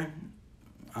year,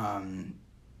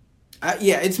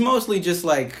 it's mostly just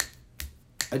like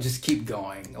I just keep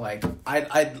going. Like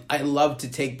I love to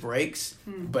take breaks,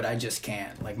 but I just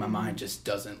can't. Like my mind just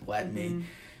doesn't let me.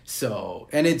 So,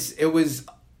 and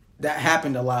that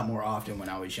happened a lot more often when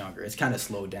I was younger. It's kind of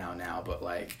slowed down now, but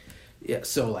like, yeah.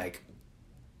 So like,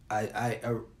 I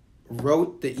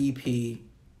wrote the EP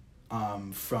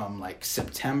from like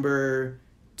September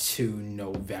to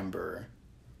November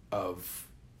of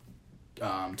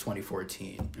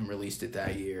 2014 and released it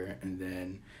that year. And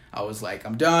then I was like,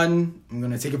 I'm done. I'm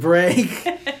going to take a break.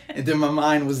 And then my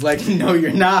mind was like, no,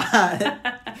 you're not.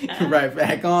 Right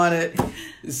back on it.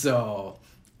 So,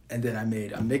 and then I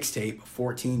made a mixtape, a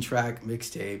 14-track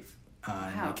mixtape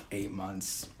in like 8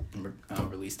 months.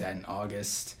 And released that in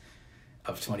August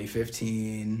of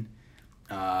 2015.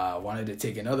 Wanted to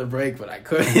take another break, but I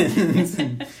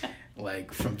couldn't.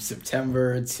 Like from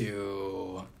September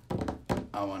to,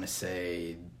 I want to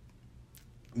say,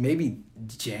 maybe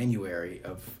January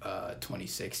of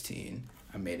 2016,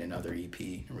 I made another EP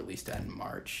and released that in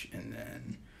March. And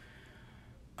then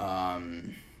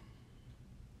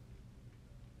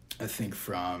I think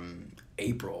from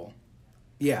April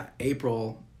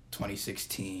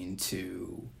 2016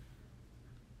 to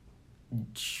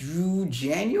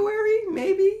January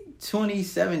maybe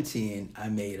 2017, I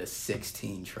made a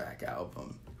 16-track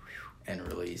album and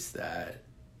released that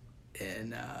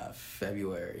in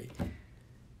February.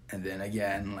 And then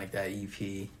again, like that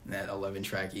EP, that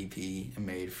 11-track EP I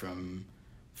made from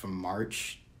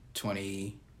March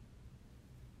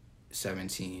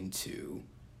 2017 to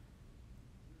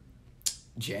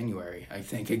January, I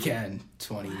think, again,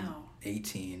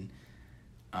 2018.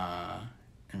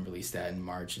 And released that in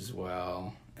March as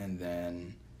well. And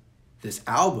then this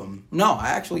album,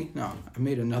 I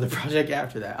made another project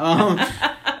after that.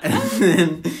 And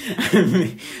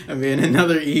then I made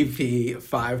another EP,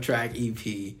 5-track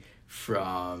EP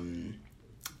from,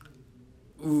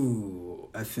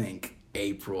 I think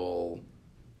April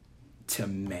to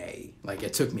May. Like,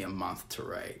 it took me a month to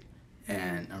write.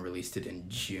 And I released it in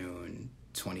June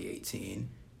 2018.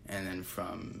 And then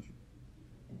from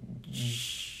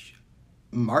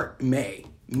May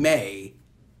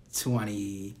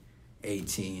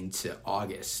 2018 to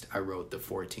August, I wrote the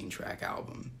 14-track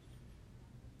album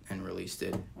and released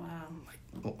it. Wow.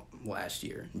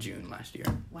 June last year.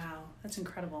 Wow, that's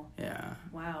incredible. Yeah.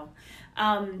 Wow.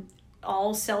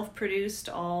 All self-produced,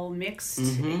 all mixed.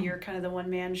 You're kind of the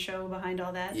one-man show behind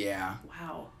all that? Yeah.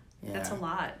 Wow. Yeah. That's a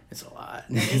lot. It's a lot.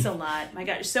 It is a lot. My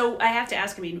gosh. So I have to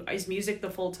ask, is music the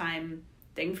full-time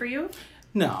thing for you?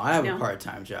 No, I have a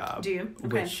part-time job. Do you?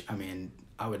 Okay. Which,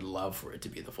 I would love for it to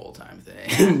be the full-time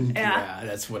thing. Yeah.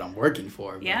 That's what I'm working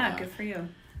for. But, good for you.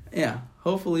 Yeah,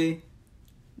 hopefully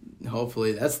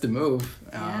that's the move.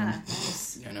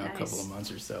 Nice. A couple of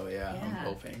months or so. Yeah. I'm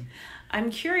hoping. I'm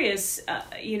curious,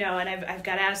 and I've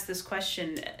got to ask this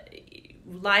question.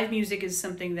 Live music is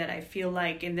something that I feel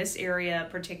like in this area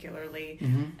particularly,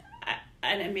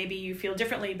 and maybe you feel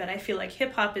differently, but I feel like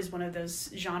hip hop is one of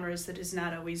those genres that has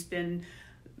not always been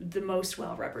the most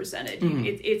well represented.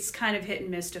 It's kind of hit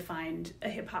and miss to find a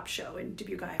hip hop show in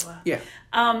Dubuque, Iowa. Yeah.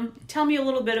 Tell me a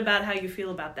little bit about how you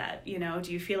feel about that.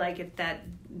 Do you feel like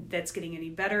that's getting any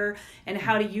better? And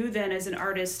how do you then, as an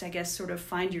artist, I guess, sort of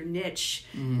find your niche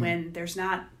when there's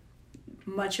not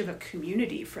much of a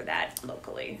community for that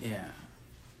locally? Yeah.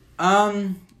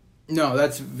 No,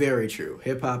 that's very true.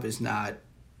 Hip hop is not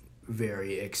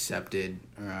very accepted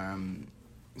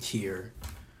here,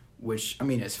 which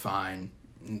is fine.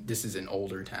 This is an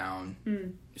older town,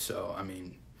 so I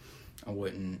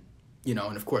wouldn't,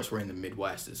 and of course we're in the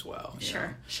Midwest as well.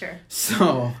 Sure.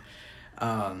 So,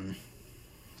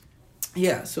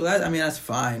 so that's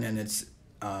fine, and it's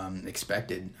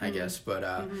expected, I guess.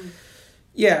 But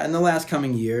in the last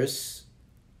passing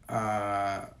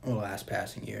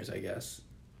years, I guess,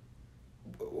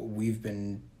 we've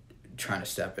been trying to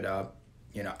step it up.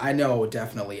 I know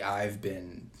definitely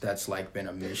that's been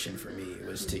a mission for me,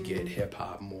 was to get hip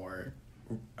hop more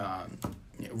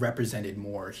represented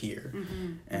more here.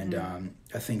 And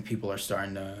I think people are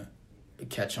starting to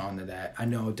catch on to that. I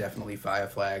know definitely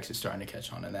Five Flags is starting to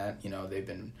catch on to that. They've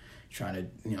been trying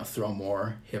to, throw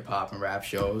more hip hop and rap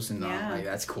shows, and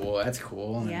that's cool.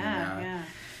 And,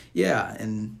 yeah,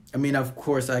 and of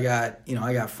course I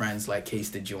got friends like Case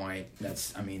the Joint.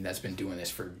 That's been doing this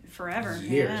for forever,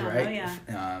 years, right? Oh,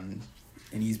 yeah.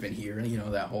 And he's been here,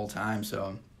 that whole time.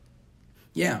 So,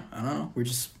 I don't know. We're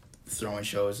just throwing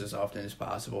shows as often as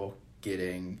possible,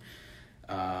 getting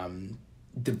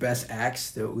the best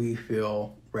acts that we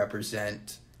feel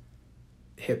represent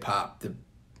hip hop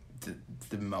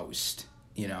the most,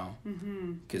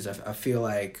 because I feel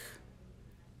like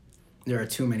there are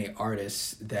too many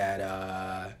artists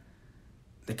that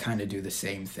kind of do the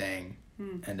same thing,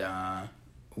 and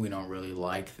we don't really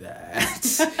like that.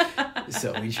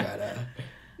 So we try to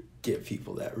get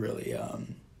people that really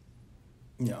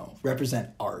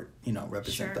represent art,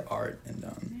 represent the art, and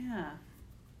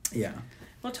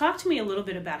Well, talk to me a little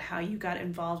bit about how you got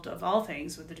involved, of all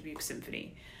things, with the Dubuque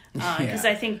Symphony. Because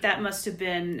I think that must have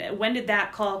been, when did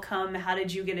that call come? How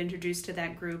did you get introduced to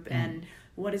that group? And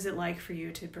what is it like for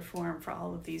you to perform for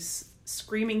all of these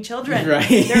screaming children?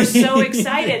 Right. They're so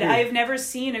excited. I've never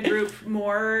seen a group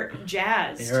more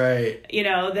jazzed, right,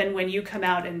 than when you come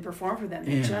out and perform for them.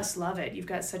 They just love it. You've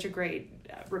got such a great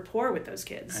rapport with those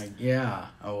kids.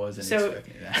 I wasn't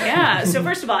expecting that. Yeah. So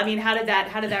first of all, how did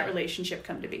that relationship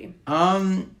come to be?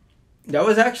 That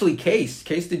was actually Case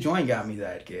the Joint got me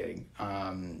that gig,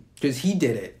 because he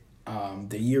did it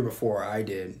the year before I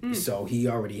did. So he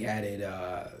already had it.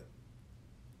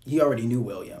 He already knew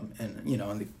William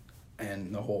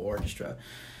and the whole orchestra.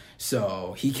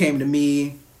 So he came to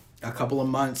me a couple of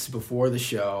months before the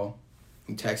show.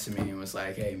 He texted me and was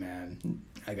like, "Hey man,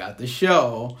 I got the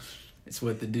show. It's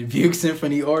with the Dubuque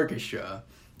Symphony Orchestra.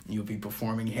 You'll be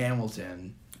performing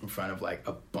Hamilton in front of like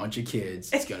a bunch of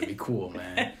kids. It's gonna be cool,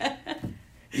 man."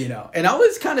 And I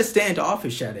was kind of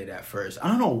standoffish at it at first. I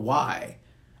don't know why.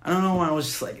 I was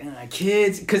just like,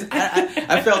 kids, because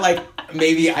I felt like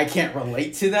maybe I can't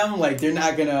relate to them. Like they're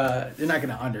not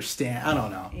gonna understand. I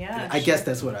don't know. Yeah, I guess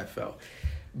that's what I felt.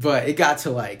 But it got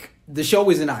to the show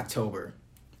was in October,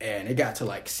 and it got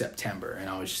to September, and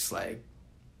I was just like,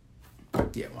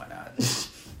 Yeah, why not?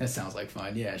 That sounds like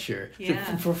fun. Yeah, sure. Yeah.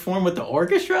 To perform with the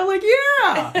orchestra? Like,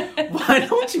 yeah. Why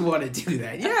don't you want to do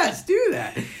that? Yes, do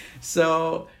that.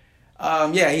 So,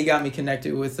 he got me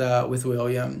connected with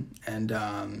William, and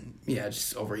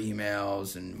just over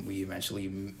emails, and we eventually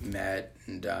met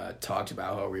and talked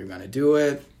about how we were going to do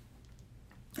it.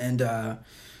 And I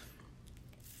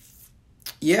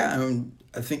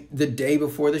think the day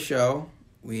before the show,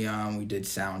 we did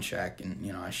sound check,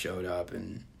 and I showed up,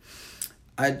 and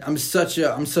I'm such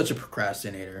a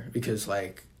procrastinator because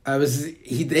like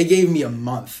they gave me a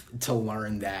month to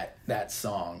learn that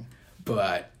song,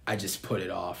 but I just put it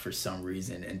off for some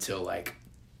reason until like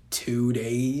 2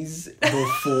 days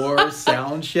before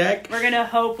sound check. We're gonna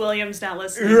hope William's not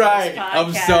listening. Right. To this podcast.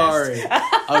 I'm sorry.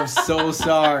 I'm so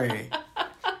sorry.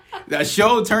 That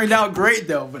show turned out great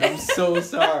though, but I'm so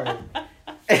sorry.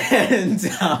 And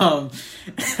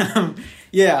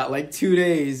like 2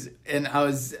 days, and I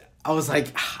was like,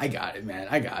 I got it, man.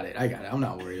 I got it. I'm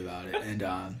not worried about it. And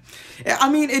I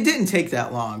mean, it didn't take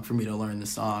that long for me to learn the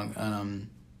song.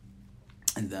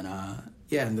 And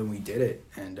then we did it,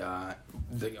 and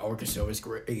the orchestra was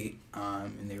great,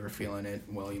 and they were feeling it.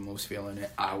 William was feeling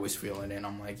it. I was feeling it. And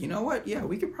I'm like, you know what? Yeah,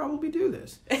 we could probably do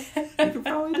this. And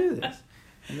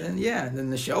then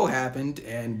the show happened,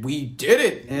 and we did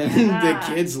it, and the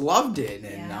kids loved it,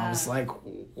 and I was like,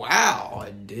 wow,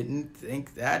 I didn't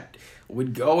think that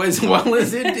would go as well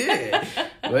as it did,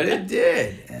 but it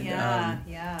did. And,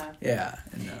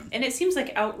 And it seems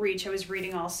like outreach. I was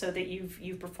reading also that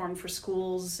you've performed for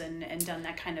schools and done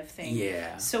that kind of thing.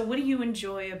 Yeah. So what do you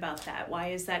enjoy about that? Why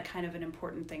is that kind of an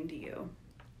important thing to you?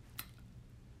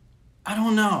 I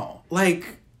don't know.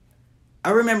 Like,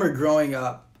 I remember growing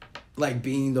up, like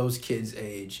being those kids'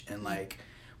 age, and like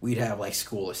we'd have like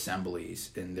school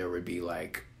assemblies, and there would be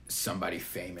like somebody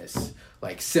famous,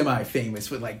 like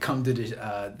semi-famous, would like come to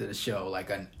the show, like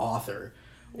an author.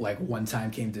 Like one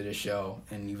time came to the show,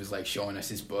 and he was like showing us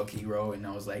his book he wrote, and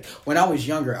I was like, when I was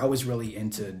younger, I was really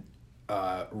into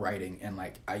writing, and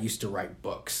like I used to write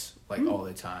books like all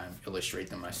the time, illustrate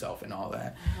them myself and all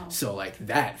that. Wow. So like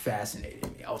that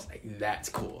fascinated me. I was like, that's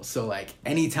cool. So like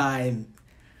anytime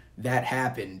that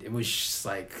happened, it was just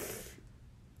like,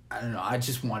 I don't know, I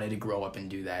just wanted to grow up and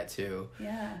do that too.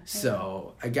 Yeah.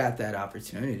 So I got that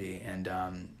opportunity, and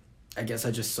I guess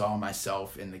I just saw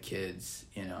myself in the kids,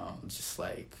 just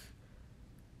like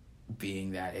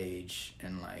being that age,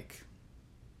 and like,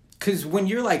 because when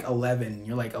you're like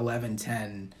 11,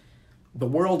 10, the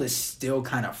world is still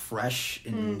kind of fresh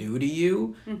and new to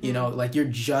you, like you're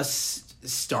just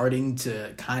starting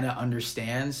to kind of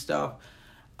understand stuff.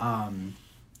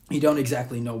 You don't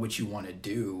exactly know what you want to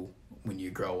do when you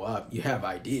grow up. You have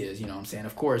ideas, you know what I'm saying?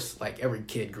 Of course, like every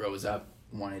kid grows up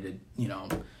wanting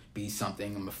to, be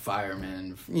something. I'm a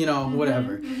fireman,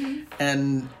 whatever.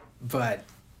 Mm-hmm. But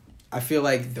I feel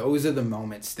like those are the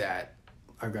moments that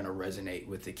are going to resonate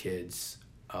with the kids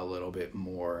a little bit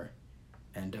more.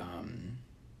 And, I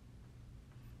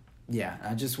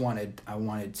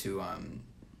wanted to,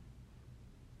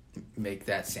 make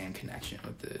that same connection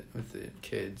with the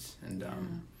kids, and,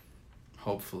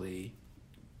 hopefully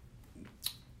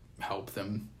help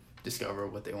them discover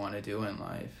what they want to do in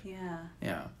life. Yeah.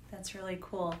 That's really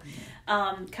cool.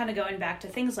 Kind of going back to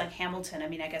things like Hamilton, I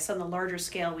mean, I guess on the larger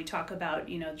scale, we talk about,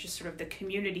 just sort of the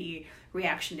community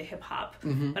reaction to hip hop.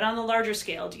 Mm-hmm. But on the larger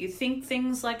scale, do you think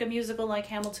things like a musical like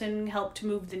Hamilton help to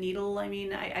move the needle? I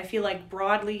mean, I feel like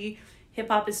broadly, hip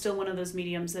hop is still one of those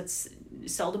mediums that's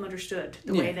seldom understood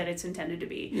the way that it's intended to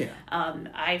be. Yeah.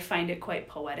 I find it quite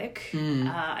poetic.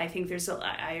 I think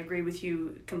I agree with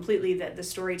you completely that the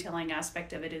storytelling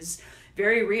aspect of it is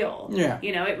very real. Yeah.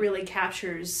 It really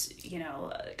captures,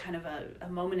 kind of a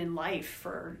moment in life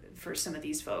for some of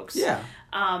these folks. Yeah.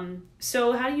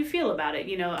 So how do you feel about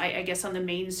it? I guess on the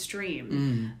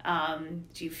mainstream,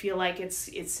 do you feel like it's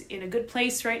in a good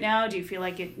place right now? Do you feel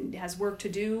like it has work to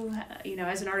do?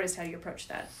 As an artist, how do you approach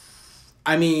that?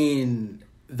 I mean,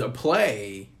 the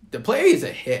play is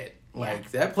a hit. Like,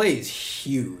 that play is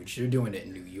huge. They're doing it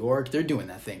in New York. They're doing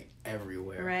that thing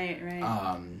everywhere. Right.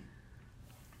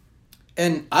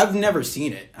 And I've never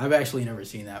seen it. I've actually never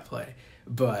seen that play.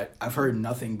 But I've heard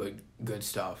nothing but good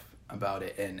stuff about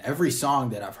it. And every song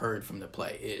that I've heard from the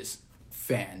play is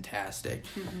fantastic.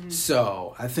 Mm-hmm.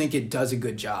 So I think it does a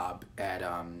good job at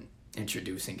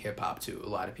introducing hip hop to a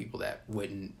lot of people that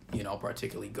wouldn't,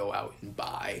 particularly go out and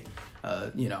buy,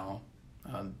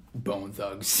 Bone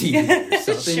Thugs CD or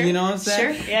something. Sure. You know what I'm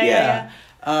saying? Sure. Yeah.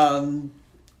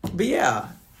 But yeah,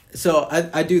 so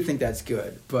I do think that's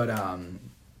good. But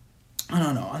I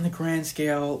don't know, on the grand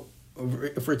scale,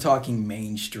 if we're talking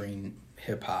mainstream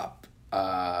hip hop,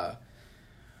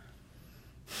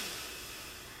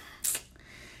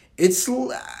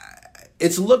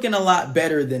 it's looking a lot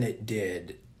better than it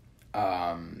did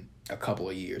a couple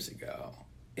of years ago.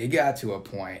 It got to a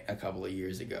point a couple of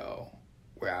years ago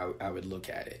where I would look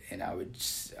at it and I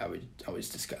was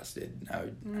disgusted.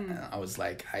 I was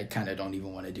like, I kind of don't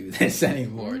even want to do this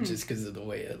anymore just because of the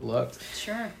way it looked.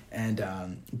 Sure. And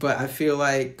but I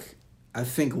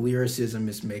think lyricism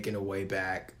is making a way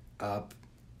back up,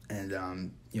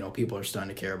 and people are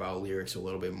starting to care about lyrics a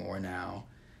little bit more now,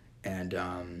 and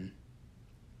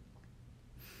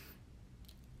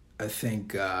I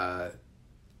think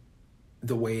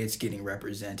the way it's getting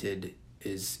represented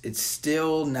it's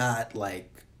still not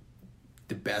like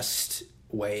the best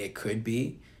way it could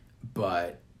be,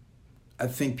 but I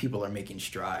think people are making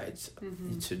strides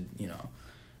to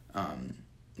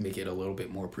make it a little bit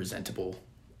more presentable,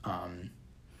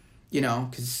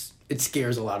 because it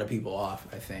scares a lot of people off,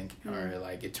 I think, or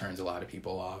like it turns a lot of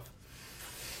people off.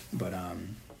 But I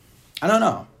don't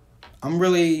know.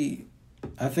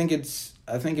 I think it's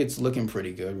looking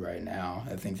pretty good right now.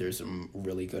 I think there's some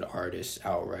really good artists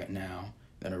out right now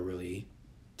that are really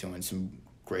doing some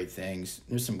great things.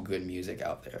 There's some good music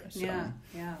out there. So.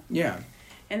 Yeah.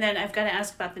 And then I've got to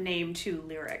ask about the name too,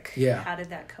 Lyric. Yeah. How did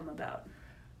that come about?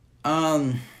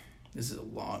 This is a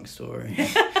long story.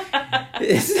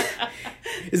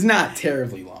 It's not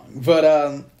terribly long,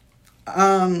 but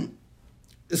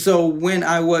so when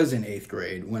I was in 8th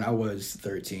grade, when I was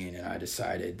 13, and I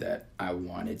decided that I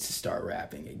wanted to start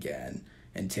rapping again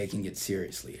and taking it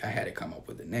seriously, I had to come up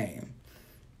with a name.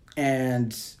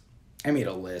 And I made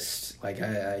a list. Like,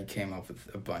 I came up with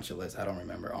a bunch of lists. I don't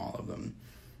remember all of them.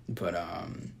 But,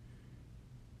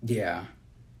 yeah.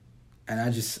 And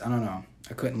I don't know.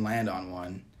 I couldn't land on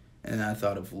one. And then I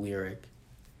thought of Lyric.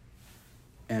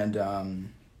 And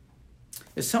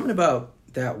there's something about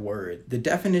that word. The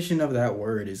definition of that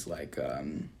word is like,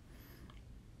 I'm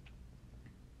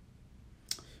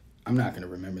not going to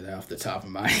remember that off the top of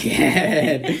my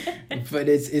head. But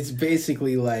it's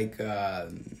basically like,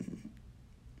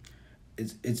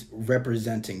 it's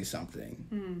representing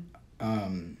something.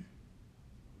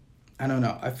 I don't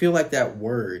know. I feel like that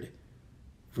word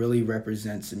really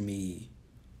represents me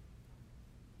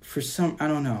for some, I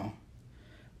don't know.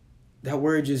 That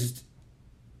word just,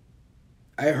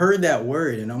 I heard that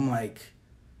word and I'm like,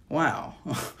 wow.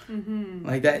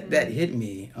 Like that hit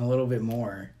me a little bit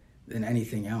more than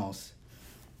anything else.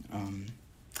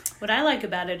 What I like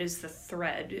about it is the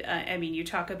thread. I mean, you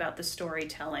talk about the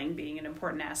storytelling being an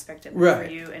important aspect of it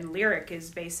for you, and Lyric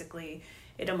is basically,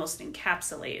 it almost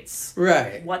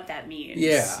encapsulates what that means.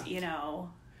 Yeah.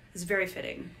 It's very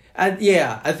fitting.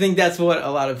 I think that's what a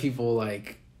lot of people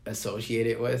like associate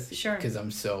it with. Sure. Because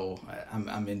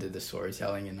I'm into the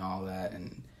storytelling and all that,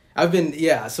 and I've been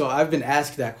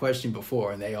asked that question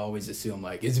before, and they always assume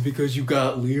like, is it because you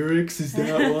got lyrics? Is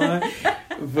that why?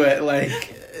 But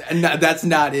like, that's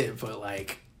not it. But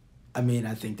like, I mean,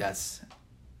 I think that's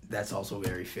also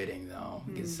very fitting though,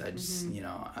 because I just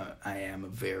I am a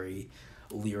very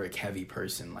lyric heavy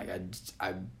person. Like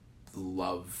I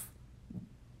love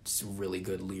really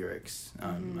good lyrics.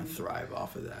 I thrive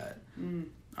off of that.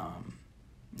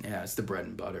 It's the bread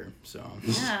and butter. So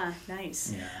yeah,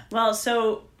 nice. Yeah. Well,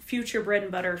 so future bread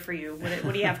and butter for you.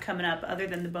 What do you have coming up other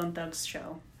than the Bone Thugs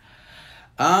show?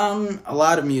 A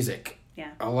lot of music.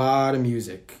 Yeah. A lot of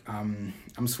music. I'm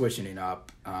switching it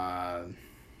up.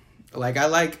 Like I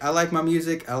like my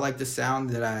music. I like the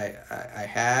sound that I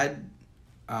had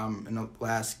in the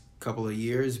last couple of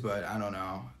years, but I don't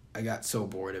know. I got so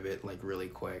bored of it like really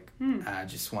quick. I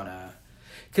just wanna,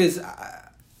 cause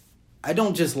I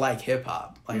don't just like hip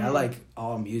hop. Like I like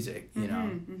all music. You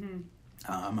know.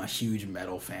 I'm a huge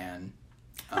metal fan.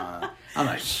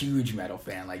 Like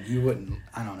you wouldn't.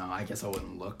 I don't know. I guess I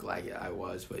wouldn't look like I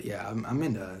was, but yeah, I'm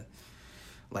into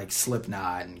like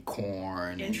Slipknot and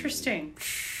Korn. Interesting.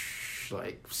 And,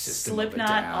 like System Slipknot,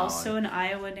 of a Down. also an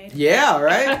Iowa native. Yeah.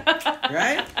 Right.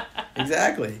 Right.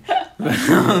 Exactly.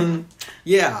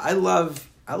 Yeah, I love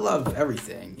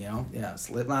everything. Yeah,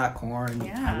 Slipknot, Korn.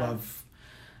 Yeah.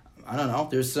 I don't know.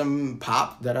 There's some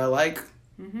pop that I like.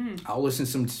 I'll listen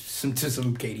to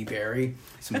some Katy Perry,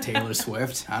 some Taylor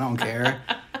Swift. I don't care.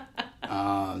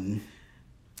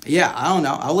 Yeah, I don't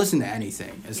know. I'll listen to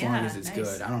anything as long as it's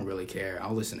good. I don't really care.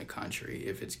 I'll listen to country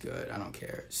if it's good. I don't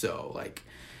care. So like,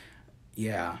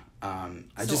 yeah.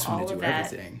 I just want to do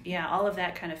everything. Yeah, all of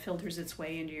that kind of filters its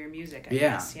way into your music, I yeah.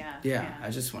 guess. Yeah. I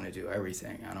just want to do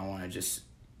everything. I don't want to just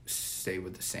stay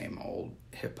with the same old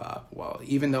hip hop. Well,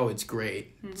 even though it's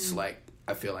great, it's like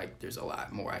I feel like there's a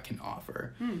lot more I can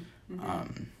offer.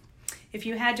 If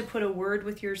you had to put a word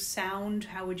with your sound,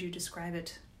 how would you describe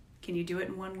it? Can you do it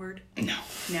in one word? No.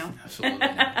 No? Absolutely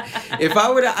not. If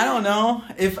I were to, I don't know.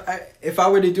 If I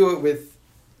were to do it with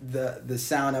the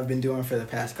sound I've been doing for the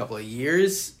past couple of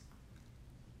years,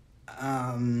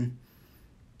 I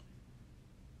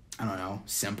don't know.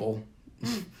 Simple.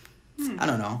 I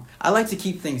don't know. I like to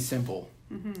keep things simple,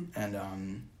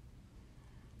 and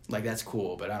like that's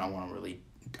cool. But I don't want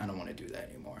to do that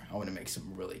anymore. I want to make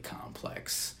some really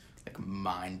complex, like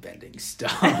mind-bending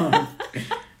stuff.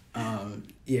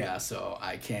 Yeah, so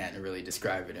I can't really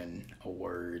describe it in a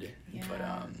word, but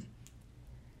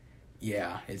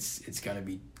yeah, it's gonna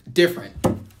be different.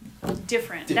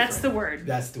 Different. That's the word.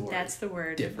 That's the word. That's the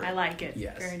word. Different. I like it.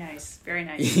 Yes. Very nice. Very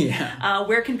nice. Yeah.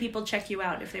 Where can people check you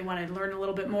out if they want to learn a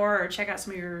little bit more or check out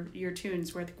some of your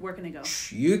tunes? Where can they go?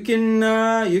 You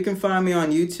can find me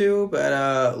on YouTube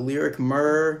at Lyric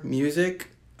Mur Music.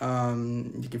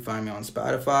 You can find me on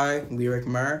Spotify, Lyric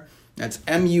Mur. That's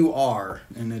MUR,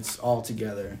 and it's all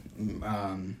together.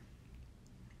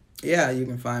 Yeah, you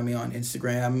can find me on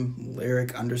Instagram,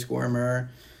 Lyric_Mur.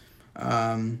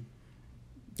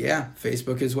 Yeah,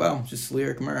 Facebook as well, just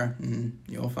Lyric Mur, and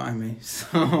you'll find me. So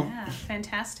yeah,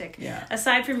 fantastic. Yeah.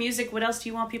 Aside from music, what else do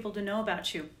you want people to know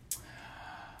about you?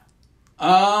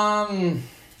 I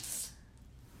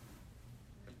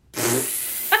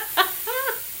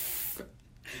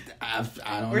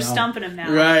don't know. We're stumping him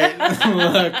now. Right.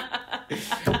 Look,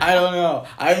 I don't know.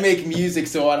 I make music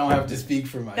so I don't have to speak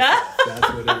for myself.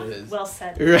 That's what it is. Well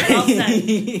said. Right. Well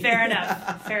said. Fair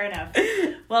enough. Fair enough.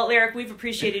 Well, Lyric, we've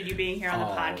appreciated you being here on the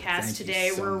podcast thank today.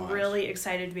 you so We're much. really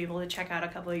excited to be able to check out a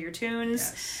couple of your tunes.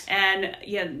 Yes. And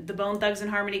yeah, the Bone Thugs and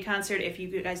Harmony concert, if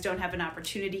you guys don't have an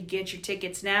opportunity, get your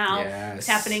tickets now. Yes. It's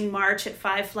happening March at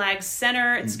Five Flags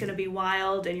Center. It's going to be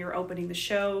wild, and you're opening the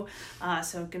show. So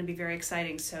it's going to be very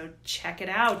exciting. So check it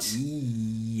out.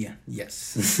 Yeah.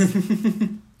 Yes.